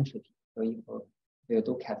Shannon entropy. So if you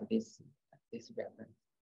look at this reference,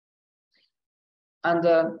 and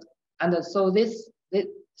so this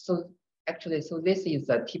is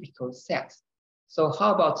a typical set. So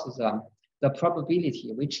how about the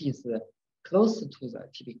probability, which is close to the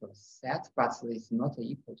typical set, but is not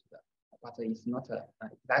equal to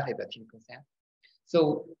exactly the typical set.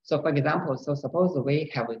 So for example, so suppose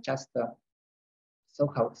we have just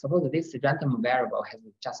suppose this random variable has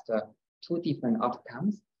just two different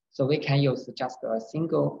outcomes. So we can use just a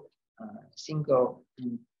single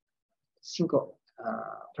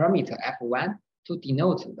parameter f1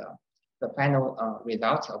 denote the final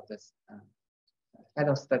result of this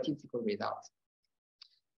final statistical result.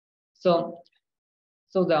 So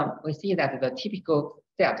we see that the typical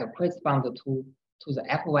set corresponds to the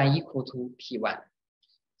F1 equal to P1.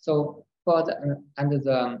 So for the under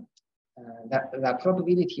the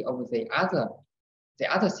probability of the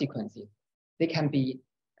other sequences, they can be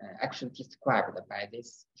actually described by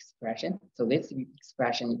this expression. So this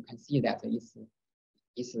expression, you can see that is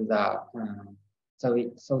the so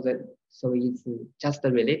it's just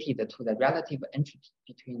related to the relative entropy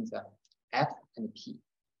between the F and P.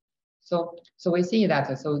 So we see that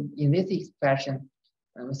in this expression,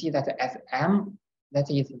 we see that as M, that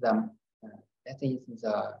is the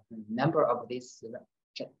number of this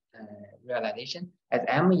realization. As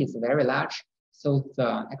M is very large, so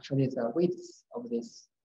actually the width of this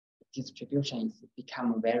distribution is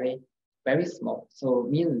become very small. So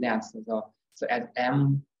means that so as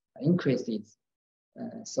M increases,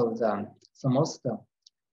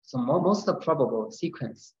 most probable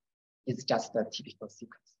sequence is just a typical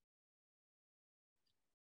sequence.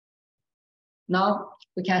 Now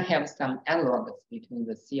we can have some analogs between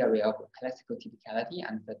the theory of classical typicality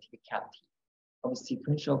and the typicality of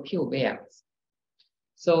sequential QVMs.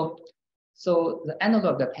 So the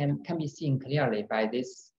analog can be seen clearly by the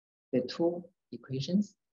two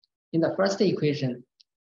equations. In the first equation,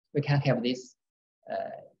 we can have this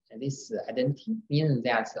identity, meaning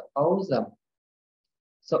that all the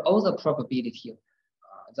probability,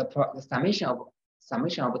 the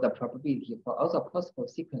summation of the probability for all the possible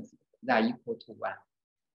sequences that are equal to 1.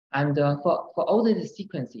 And for all the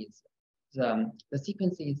sequences, the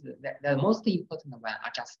sequences, the most important one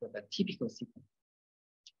are just the typical sequence,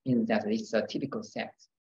 meaning that it's a typical set.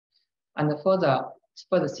 And for the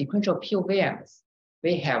sequential POVMs,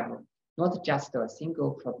 we have not just a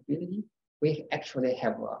single probability, we actually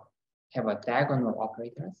have a diagonal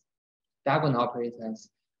operators. Diagonal operators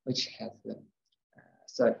which has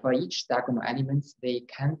so for each diagonal elements, they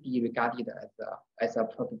can be regarded as a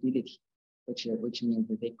probability, which means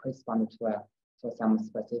that they correspond to some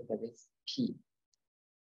specific P.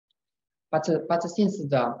 But since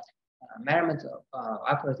the measurement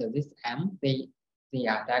operator this M, they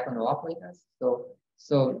are diagonal operators, so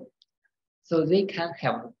they can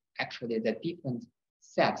have actually the different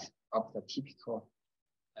set of the typical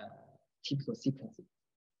sequences,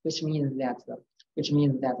 which means that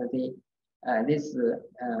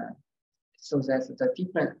so that's the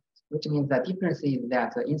different, which means the difference is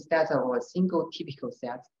that instead of a single typical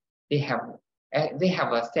set, they have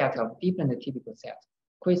a set of different typical sets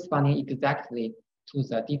corresponding exactly to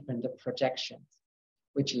the different projections,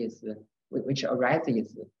 which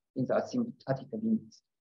arises in the asymptotic limits.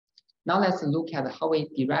 Now let's look at how we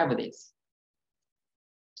derive this.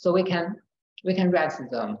 So we can write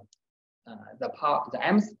the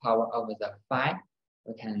mth power of the phi.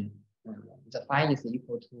 We can the phi is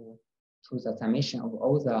equal to the summation of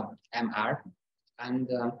all the MR, and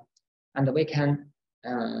we can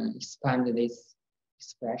expand this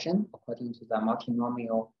expression according to the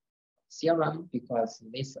multinomial theorem, because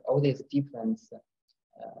all these different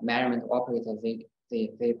measurement operators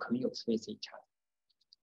they commute with each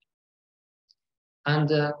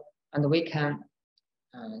other, and we can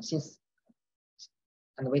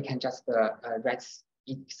we can just write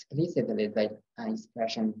explicitly the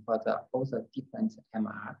expression for all the different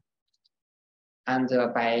MR, and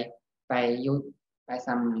by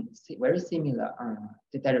some very similar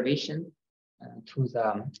derivation to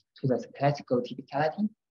the classical typicality,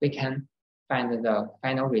 we can find the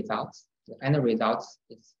final results. The final results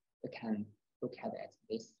is we can look at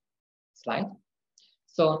this slide.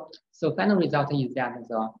 So final result is that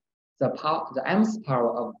the mth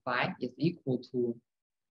power of phi is equal to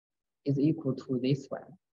this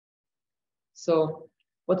one. So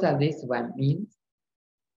what does this one mean?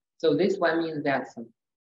 So this one means that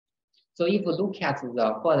so if you look at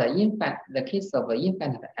the case of the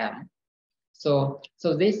infinite M, so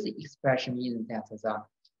this expression means that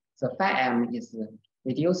the phi M is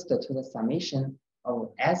reduced to the summation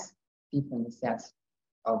of S different sets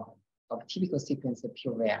of typical sequence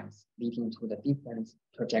POVMs leading to the different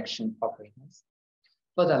projection operators.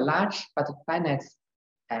 For the large but finite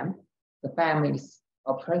M, the phi M is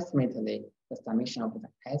approximately the summation of the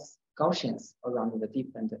S Gaussians around the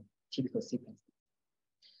different typical sequences.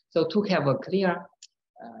 So to have a clear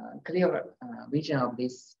vision of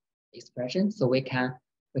this expression, so we can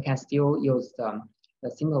still use the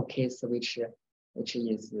single case which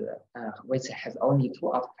has only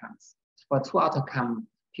two outcomes. For two outcome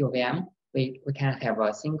POVM, we can have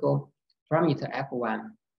a single parameter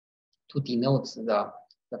F1 to denote the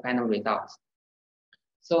final result.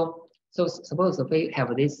 So So suppose we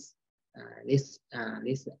have this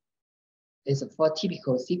four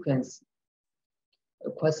typical sequence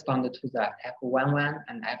correspond to the F11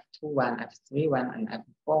 and F21, F31, and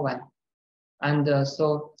F41, and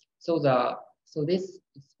so this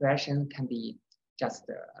expression can be just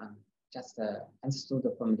understood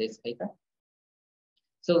from this paper.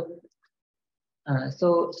 So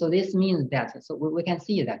this means that we can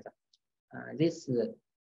see that this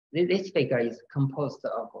figure is composed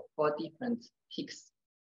of 4 different peaks.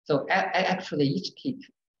 So actually each peak,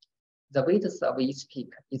 the weights of each peak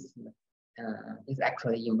is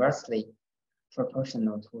actually inversely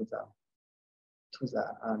proportional to the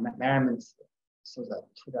measurements, to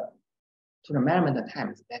the measurement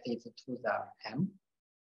times, that is to the m.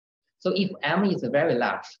 So if m is very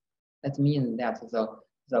large, that means that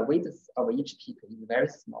the weights of each peak is very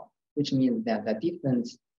small, which means that the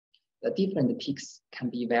different peaks can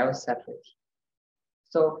be very separate.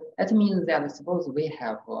 So that means that suppose we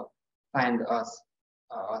have find a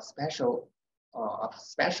special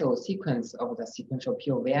sequence of the sequential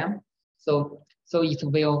POVM. So it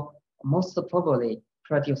will most probably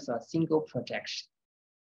produce a single projection.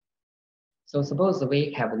 So suppose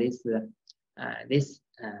we have this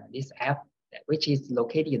F, which is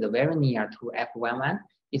located very near to F11,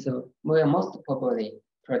 it will most probably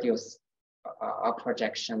produce a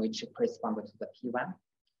projection which corresponds to the P1.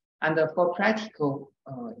 And for practical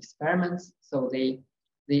experiments, so they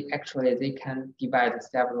can divide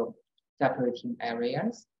several separating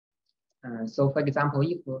areas. So for example,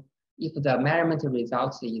 if the measurement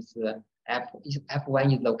result is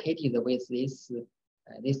F1 is located with this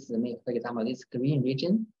for example, this green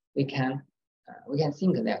region, we can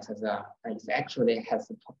think that it actually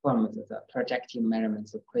has performed the projective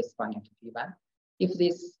measurements corresponding to P1. If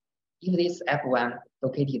this F1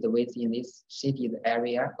 located within this shaded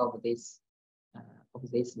area of this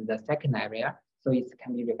the second area, so it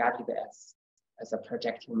can be regarded as a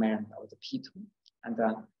projective measurement of the P2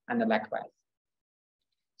 and likewise.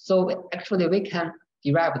 So actually we can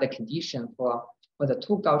derive the condition for the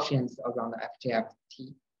 2 Gaussians around the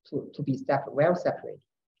FJFT to be well separated.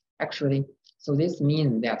 Actually, so this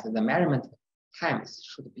means that the measurement times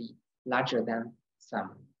should be larger than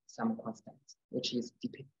some constant, which is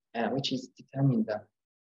determined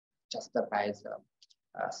just by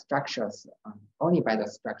the structures, only by the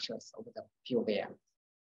structures of the POVM.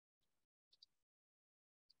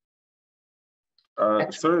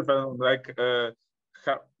 Sorry, but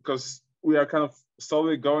because we are kind of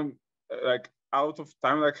slowly going out of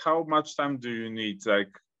time. How much time do you need?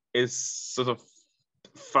 Is sort of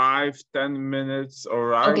 5-10 minutes, all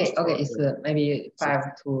right? Okay, it's maybe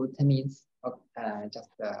 5 to 10 minutes.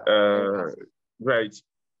 Great.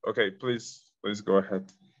 Okay, please go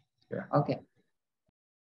ahead. Yeah.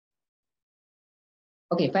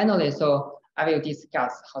 Okay, finally, so I will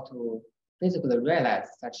discuss how to basically realize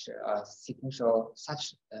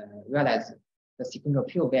realize the sequential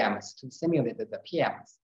POVMs to simulate the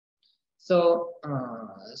PMs. So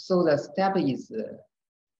the step is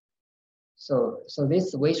so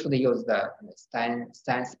this we should use the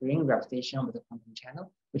Stein spring representation of the quantum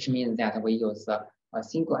channel, which means that we use a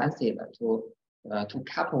single ancilla to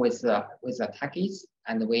couple with the targets,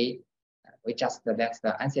 and we just let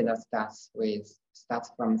the ancilla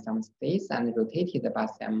starts from some space and rotated by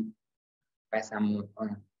some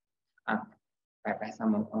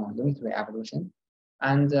unitary evolution,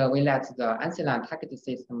 and we let the ancilla and target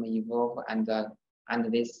system evolve and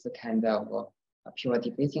this kind of pure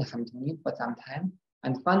defacing Hamiltonian for some time,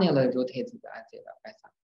 and finally rotate the ancilla by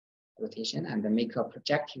some rotation and make a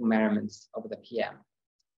projective measurements of the PM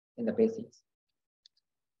in the basis.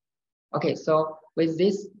 Okay, so with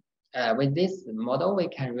this model, we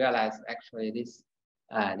can realize actually this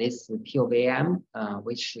POVM,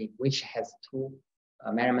 which has 2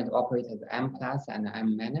 measurement operators, M plus and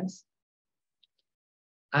M minus,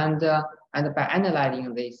 and by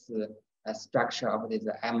analyzing this structure of this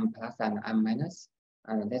M plus and M minus,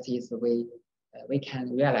 that is we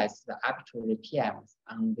can realize the arbitrary PMs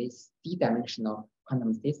on this d-dimensional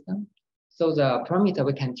quantum system. So the parameter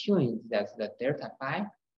we can tune is that the delta phi,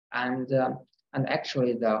 and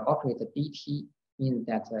actually the operator BT means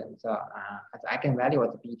that the eigenvalue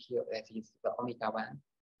of the BT, that is the omega 1,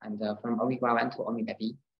 and from omega 1 to omega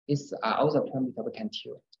d, these are all the parameters we can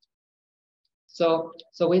tune. So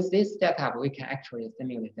with this setup, we can actually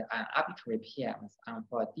simulate an arbitrary PMs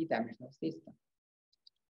for a d-dimensional system.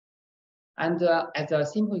 And as a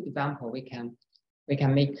simple example, we can make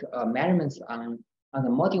measurements on the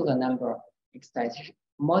modular number excitation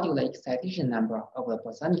number of the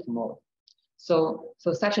bosonic mode. So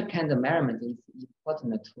such a kind of measurement is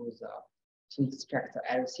important extract the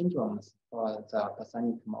error syndromes for the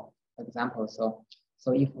bosonic mode. For example, so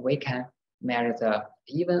if we can measure the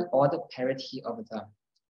even order parity of the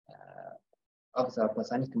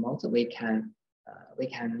bosonic mode, we can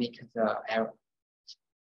make the error.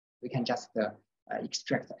 We can just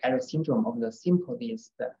extract the error syndrome of the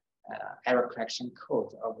simplest error correction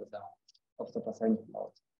code of the bosonic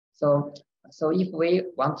mode. So if we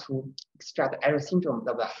want to extract the error syndrome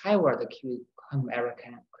of the high order qubit quantum error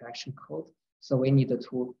correction code, so we need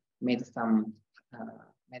to make some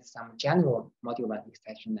general modular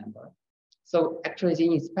excitation number. So actually,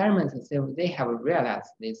 in experiments, they have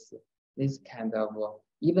realized this kind of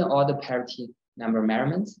even order parity number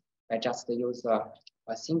measurements by just use a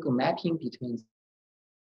single mapping between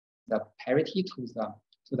the parity to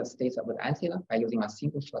the states of the ancilla by using a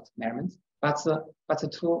single shot measurement. But to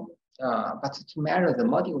measure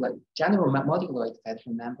the general modular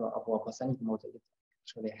excitation number of a bosonic mode, it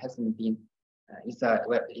actually hasn't been. It's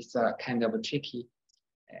a kind of a tricky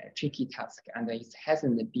task, and it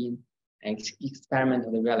hasn't been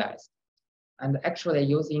experimentally realized. And actually,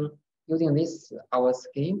 using this our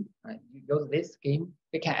scheme,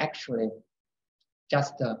 we can actually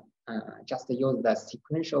just use the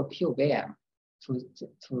sequential POVM to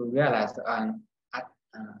realize an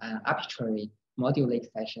arbitrary modular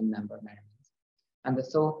excitation number measurement. And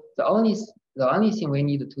so the only thing we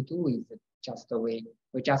need to do is just to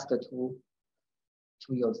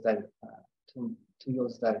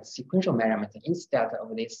use the sequential measurement instead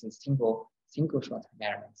of this single shot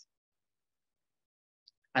measurement,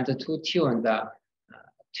 and to tune the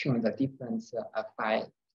difference of phi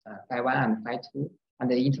 1 and phi 2 and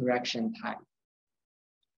the interaction time.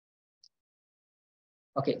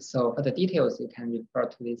 Okay, so for the details, you can refer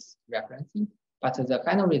to this referencing. But the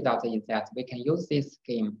final result is that we can use this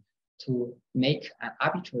scheme to make an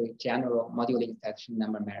arbitrary general modular excitation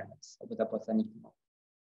number measurements of the bosonic mode.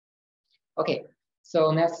 Okay, so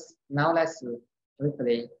let's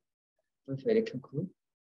briefly conclude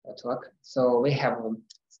the talk. So we have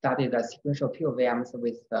studied the sequential POVMs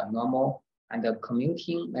with the normal and the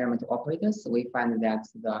commuting measurement operators. We find that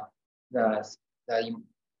the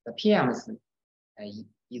PMs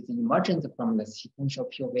is emergent from the sequential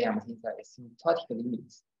POVMs in the asymptotic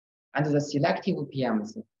limits, and the selective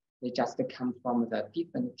PMs, they just come from the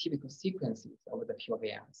different typical sequences of the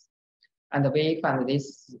POVMs. And we found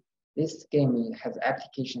this scheme has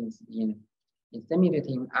applications in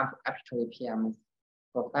simulating arbitrary PMs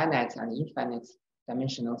for finite and infinite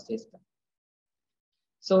dimensional systems.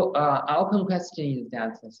 So our open question is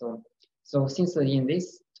that, so since in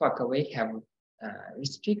this talk we have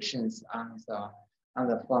restrictions on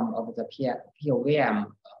the form of the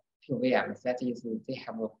POVMs, that is, they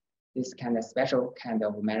have this kind of special kind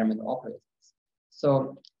of measurement operators.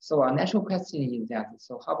 So our natural question is that,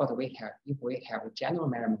 so how about if we have general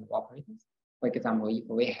measurement operators? For example, if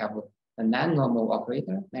we have the non-normal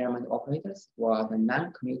operator measurement operators or the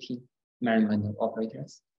non-commuting measurement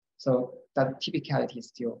operators, so the typicality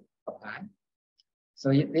still apply.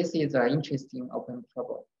 So this is an interesting open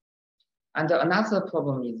problem. And another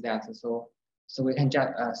problem is that we can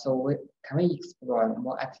just can we explore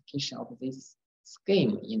more application of this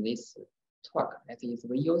scheme in this talk? That is,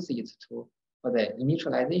 we use it for the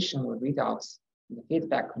initialization of readouts, the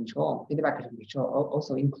feedback control. Feedback control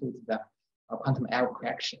also includes the quantum error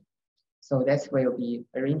correction. So that will be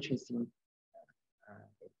very interesting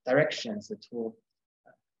directions to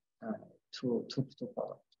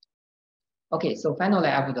follow. Okay, so finally,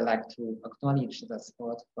 I would like to acknowledge the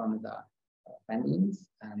support from the findings,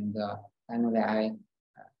 and finally, I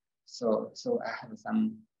have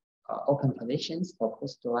some open positions for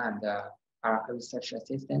postdoc and our research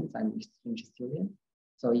assistants and exchange students.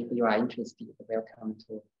 So if you are interested, welcome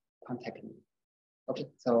to contact me. Okay,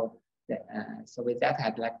 so with that,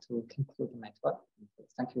 I'd like to conclude my talk.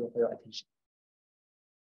 Thank you for your attention.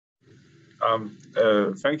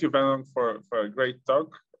 Thank you, Wen Long, for a great talk.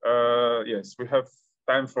 Yes, we have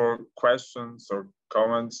time for questions or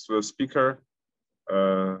comments to the speaker.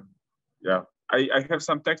 Yeah, I have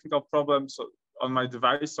some technical problems on my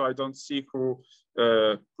device, so I don't see who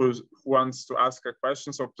wants to ask a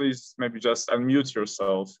question. So please maybe just unmute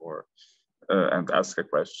yourself or and ask a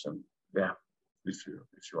question. Yeah, if you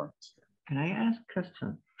want. Can I ask a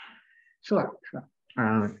question? Sure.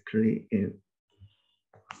 Actually,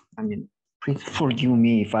 I mean, please forgive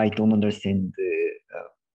me if I don't understand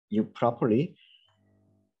you properly.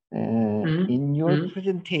 In your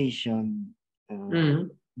presentation,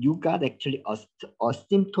 you got actually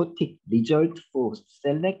asymptotic result for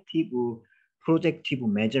selective projective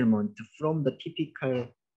measurement from the typical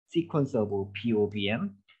sequence of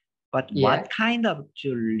POVM. But what kind of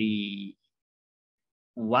actually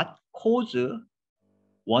what causes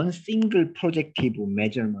one single projective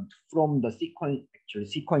measurement from the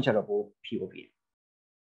sequential of POVM.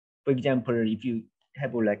 For example, if you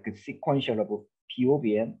have like a sequential of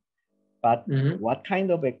POVM, but what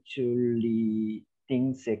kind of actually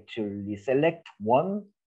things actually select one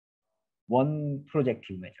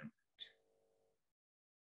projective measurement?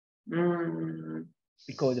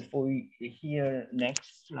 Because for here,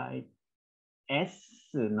 next slide,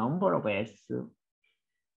 number of S.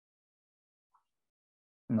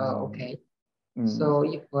 Okay. So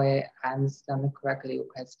if I understand correctly, your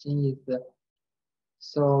question is,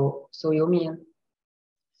 so you mean,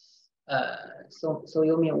 so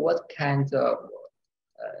you mean what kind of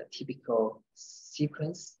typical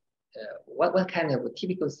sequence? What kind of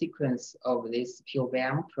typical sequence of this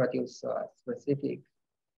POVM produce a specific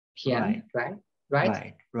PM, right?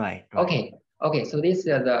 Right. Okay. So this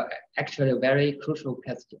is actually a very crucial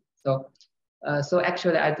question. So, so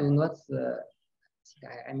actually, I do not.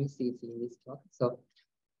 I miss it in this talk.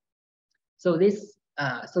 So these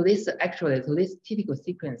typical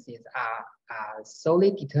sequences are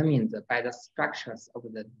solely determined by the structures of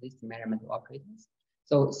these measurement operators.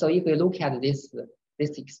 So if we look at this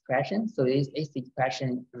expression, so this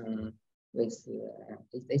expression with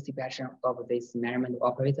this expression of this measurement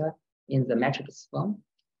operator in the matrix form.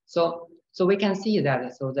 So we can see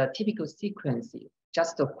that the typical sequence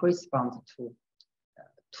just corresponds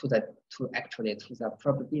to the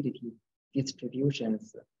probability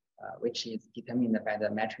distributions, which is determined by the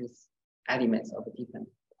matrix elements of different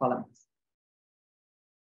columns.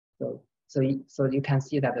 So you can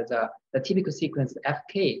see that the typical sequence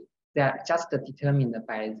Fk, they are just determined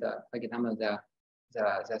by for example,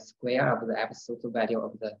 the square of the absolute value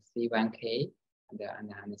of the C1k and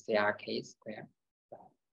the CRK square.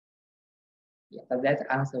 Yeah, does that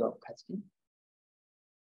answer your question?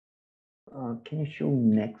 Can you show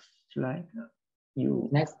next slide?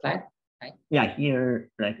 Next slide. Right. Yeah, here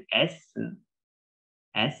like S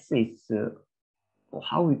is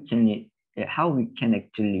how we can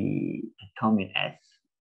actually determine S.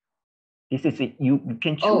 This is it. You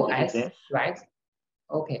can choose S, right?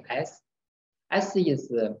 Okay, S is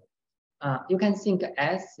you can think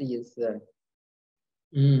S is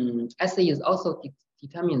also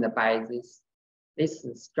determined by this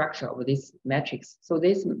structure of this matrix. So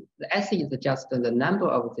the S is just the number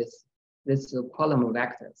of this column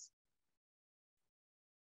vectors.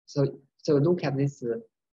 So look at this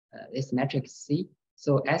matrix C.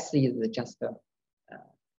 So S is just the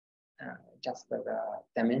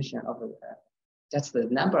dimension of just the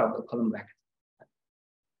number of the column vectors.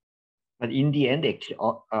 But in the end, actually,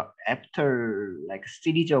 after like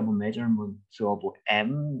series of measurements of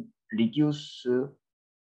M reduce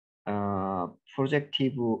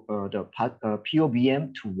projective the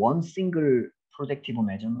POVM to one single projective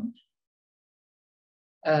measurement.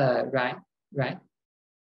 Right.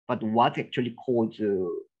 But what actually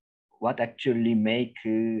make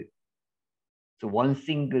the one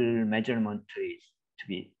single measurement is to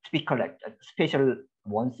be correct? Special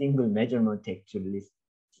one single measurement actually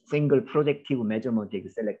single projective measurement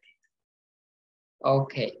is selected.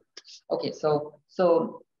 Okay. So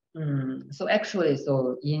actually,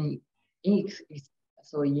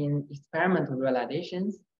 in experimental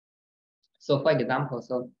realizations, so for example,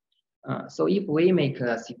 so if we make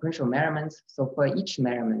sequential measurements, so for each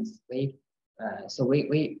measurement, we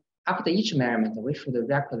after each measurement we should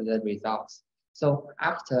record the results. So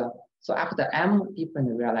after M different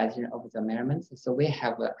realization of the measurements, so we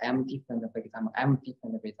have M different, for example, M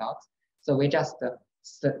different results. So we just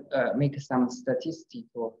make some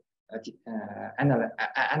statistical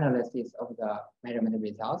analysis of the measurement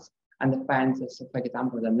results and find, so for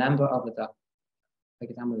example, the number of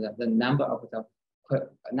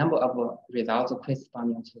results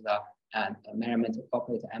corresponding to the measurement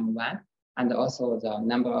operator M1, and also the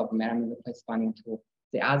number of measurements corresponding to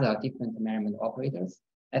the other different measurement operators.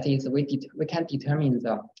 That is, we can determine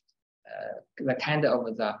the kind of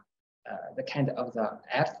the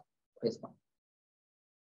F correspond.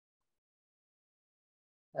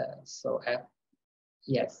 So F,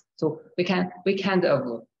 yes. So we kind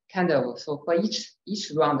of so for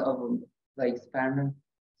each round of the experiment,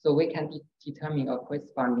 so we can determine a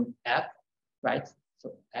corresponding F, right?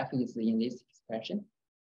 So F is in this expression.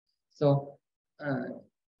 So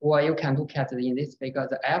or you can look at in this figure,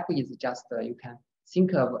 the F is just you can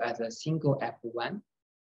think of as a single F1.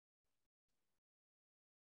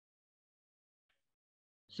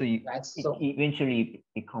 So it eventually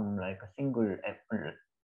become like a single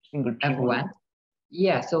F1.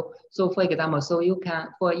 Yeah. So for example, so you can,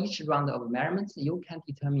 for each round of measurements, you can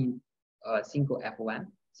determine a single F1.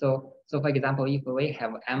 So for example, if we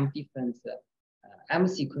have m different m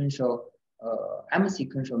sequential POVMs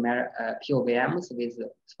with,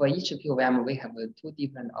 for each POVM we have 2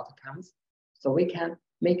 different outcomes. So we can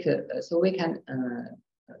make so we can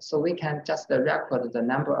just record the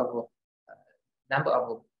number of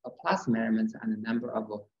plus measurements and the number of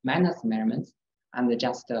minus measurements, and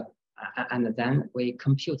just and then we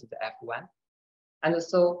compute the F1. And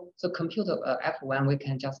so compute F1, we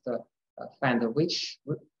can just find which,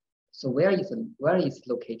 so where is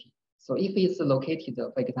located. So if it's located,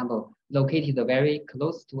 for example, located very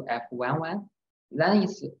close to F11, then it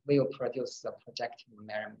will produce the projective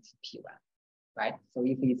measurement P1, right? So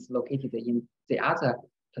if it's located in the other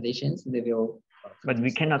positions, they will. But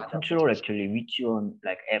we cannot control actually which one,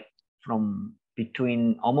 like F from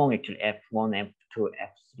between among actually F1, F2,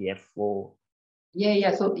 F3, F4.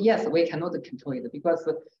 Yeah. So yes, we cannot control it because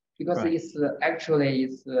right. It's actually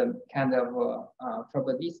kind of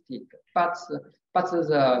probabilistic. But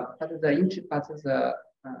the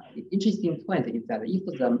interesting point is that if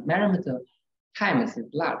the measurement time is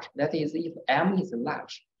large, that is, if m is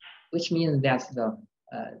large, which means that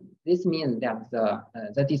this means that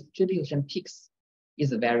the distribution peaks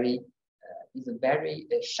is very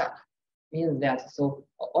sharp. Means that so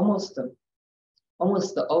almost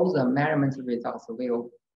all the measurement results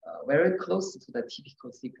will very close to the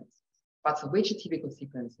typical sequence. But which typical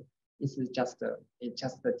sequence is just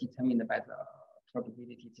determined by the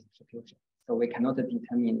probability distribution. So we cannot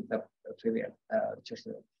determine the previous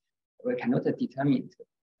we cannot determine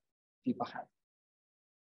beforehand.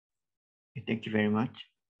 Thank you very much.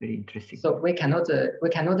 Very interesting. So we cannot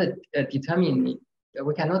determine,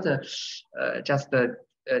 we cannot just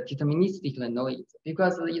deterministically know it,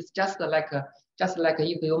 because it's just like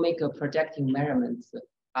if you make a projective measurements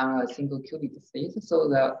on a single qubit space. So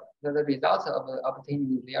the result of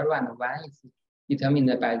obtaining 0 and 1 is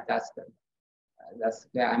determined by the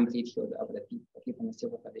square amplitude of the different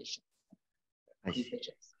superposition.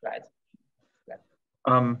 Right.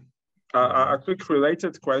 A quick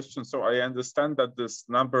related question. So I understand that this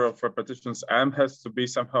number of repetitions m has to be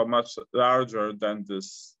somehow much larger than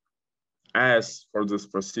this s for this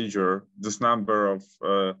procedure. This number of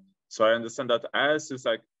so I understand that s is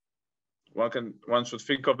like one should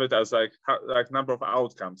think of it as like number of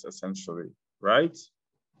outcomes essentially, right?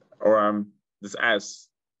 Or this s.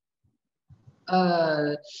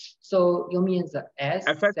 So you mean the s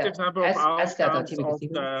effective number of outcomes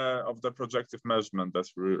of the projective measurement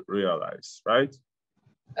that's realized, right?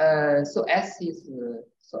 So s is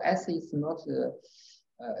not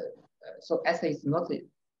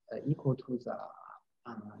equal to the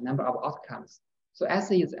number of outcomes. So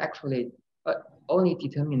s is actually only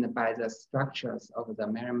determined by the structures of the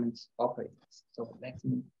measurement operators. So let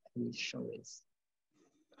me show this.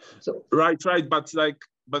 So right,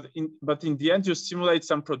 but in the end you simulate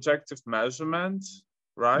some projective measurement,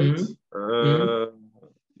 right?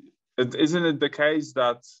 Isn't it the case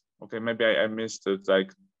that, okay, maybe I missed it,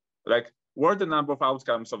 like where the number of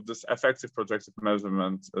outcomes of this effective projective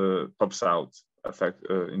measurement pops out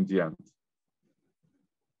in the end?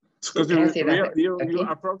 Because you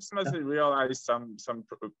approximately realize some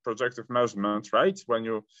projective measurement, right? When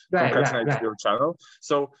you concatenate your channel.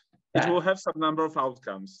 So it will have some number of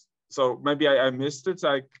outcomes. So maybe I missed it.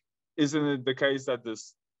 Like, isn't it the case that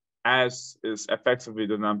this S is effectively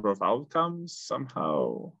the number of outcomes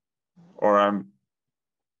somehow, or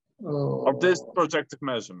of this projective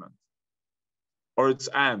measurement, or it's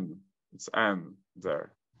N? It's N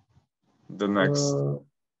there. The next.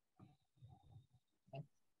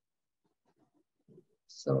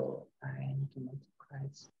 So I do not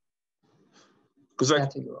quite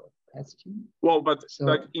get your question. Well, but so,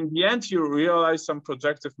 like in the end, you realize some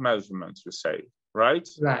projective measurement, you say, right?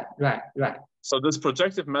 Right. So this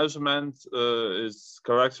projective measurement is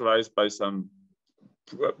characterized by some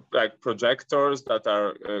like projectors that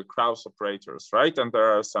are Krauss operators, right? And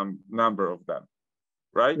there are some number of them,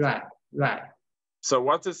 right? Right. So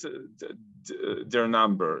what is their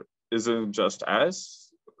number? Is it just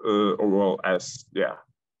S? Or well, S, yeah.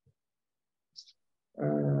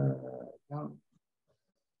 No.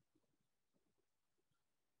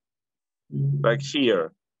 Like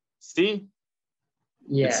here, see?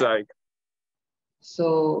 Yeah. It's like.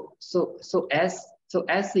 So S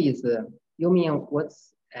is you mean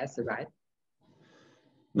what's S, right?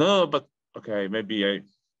 No, but okay, maybe I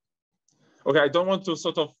don't want to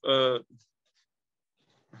sort of there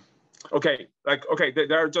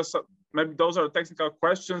are just maybe those are technical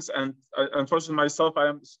questions, and unfortunately myself, I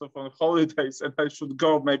am sort of on holidays and I should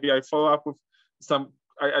go. Maybe I follow up with some,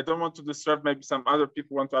 I don't want to disturb, maybe some other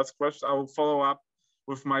people want to ask questions. I will follow up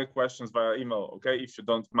with my questions via email, okay? If you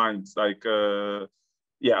don't mind, like,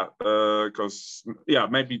 yeah, because yeah,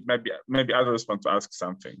 maybe others want to ask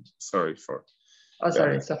something. Sorry for. Oh,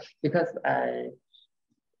 sorry. So because I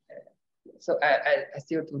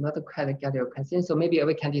still do not quite get your question. So maybe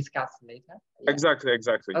we can discuss later. Yeah. Exactly.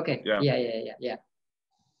 Okay. Yeah.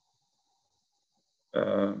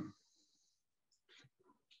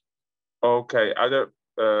 Okay. Are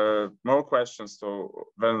there more questions to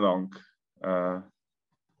Wen Long?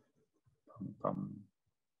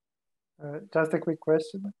 Just a quick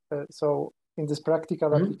question. So in this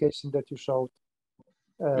practical application that you showed,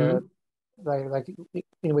 like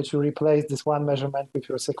in which you replace this one measurement with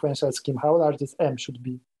your sequential scheme, how large this M should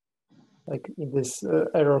be, like in this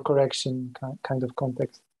error correction kind of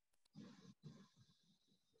context?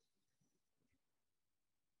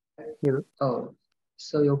 Here. Oh,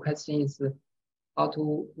 so your question is how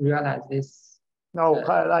to realize this? No,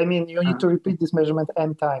 I mean, you need to repeat this measurement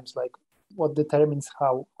M times, like what determines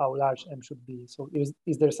how large M should be. So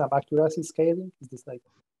is there some accuracy scaling? Is this like?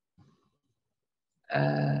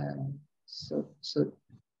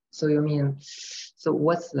 So you mean, so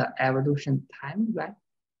what's the evolution time, right?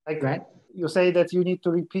 Like, right? You say that you need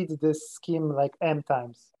to repeat this scheme like M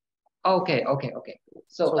times. Okay.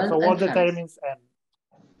 So what determines M?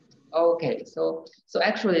 Okay, so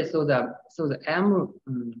actually, the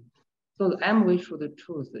M we should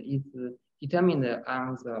choose is determined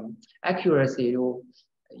on the accuracy you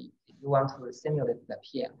want to simulate the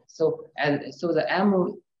PM. So the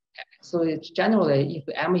M, so it's generally if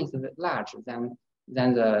M is large, then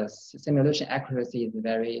the simulation accuracy is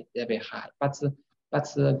very high. But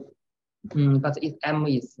if M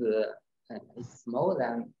is small,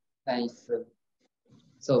 then it's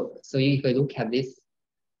so if we look at this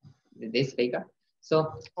figure.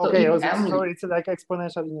 So okay, so it's like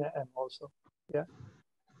exponential in M also. Yeah.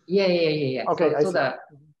 Yeah. Okay, okay.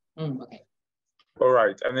 All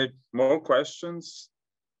right. Any more questions?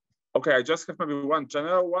 Okay, I just have maybe one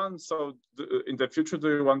general one. So in the future, do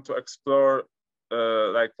you want to explore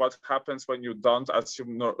like what happens when you don't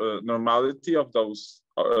assume normality of those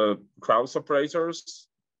Krauss operators,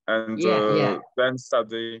 and then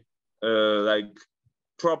study like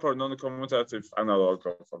proper non-commutative analog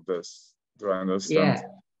of this? Do I understand? Yeah.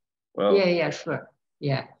 Well, yeah, sure.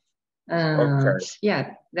 Yeah. Okay.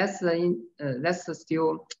 Yeah, that's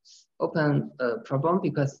still open problem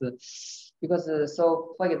because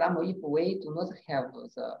so for example, if we do not have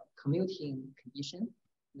the commuting condition,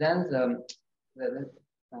 then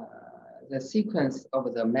the sequence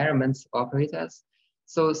of the measurements operators.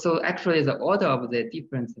 So actually the order of the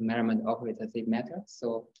different measurement operators it matters.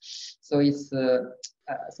 So it's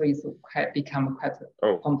become quite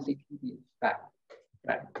complicated.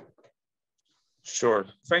 Right. Sure.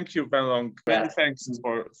 Thank you, Wen Long. Many thanks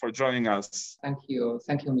for joining us. Thank you,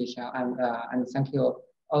 Michelle, and thank you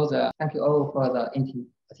all for the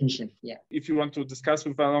attention. Yeah. If you want to discuss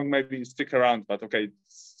with Wen Long, maybe stick around. But okay,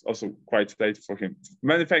 it's also quite late for him.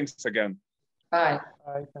 Many thanks again. Bye.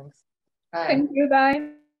 Bye. Thanks. Bye. Thank you.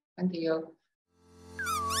 Bye. Thank you.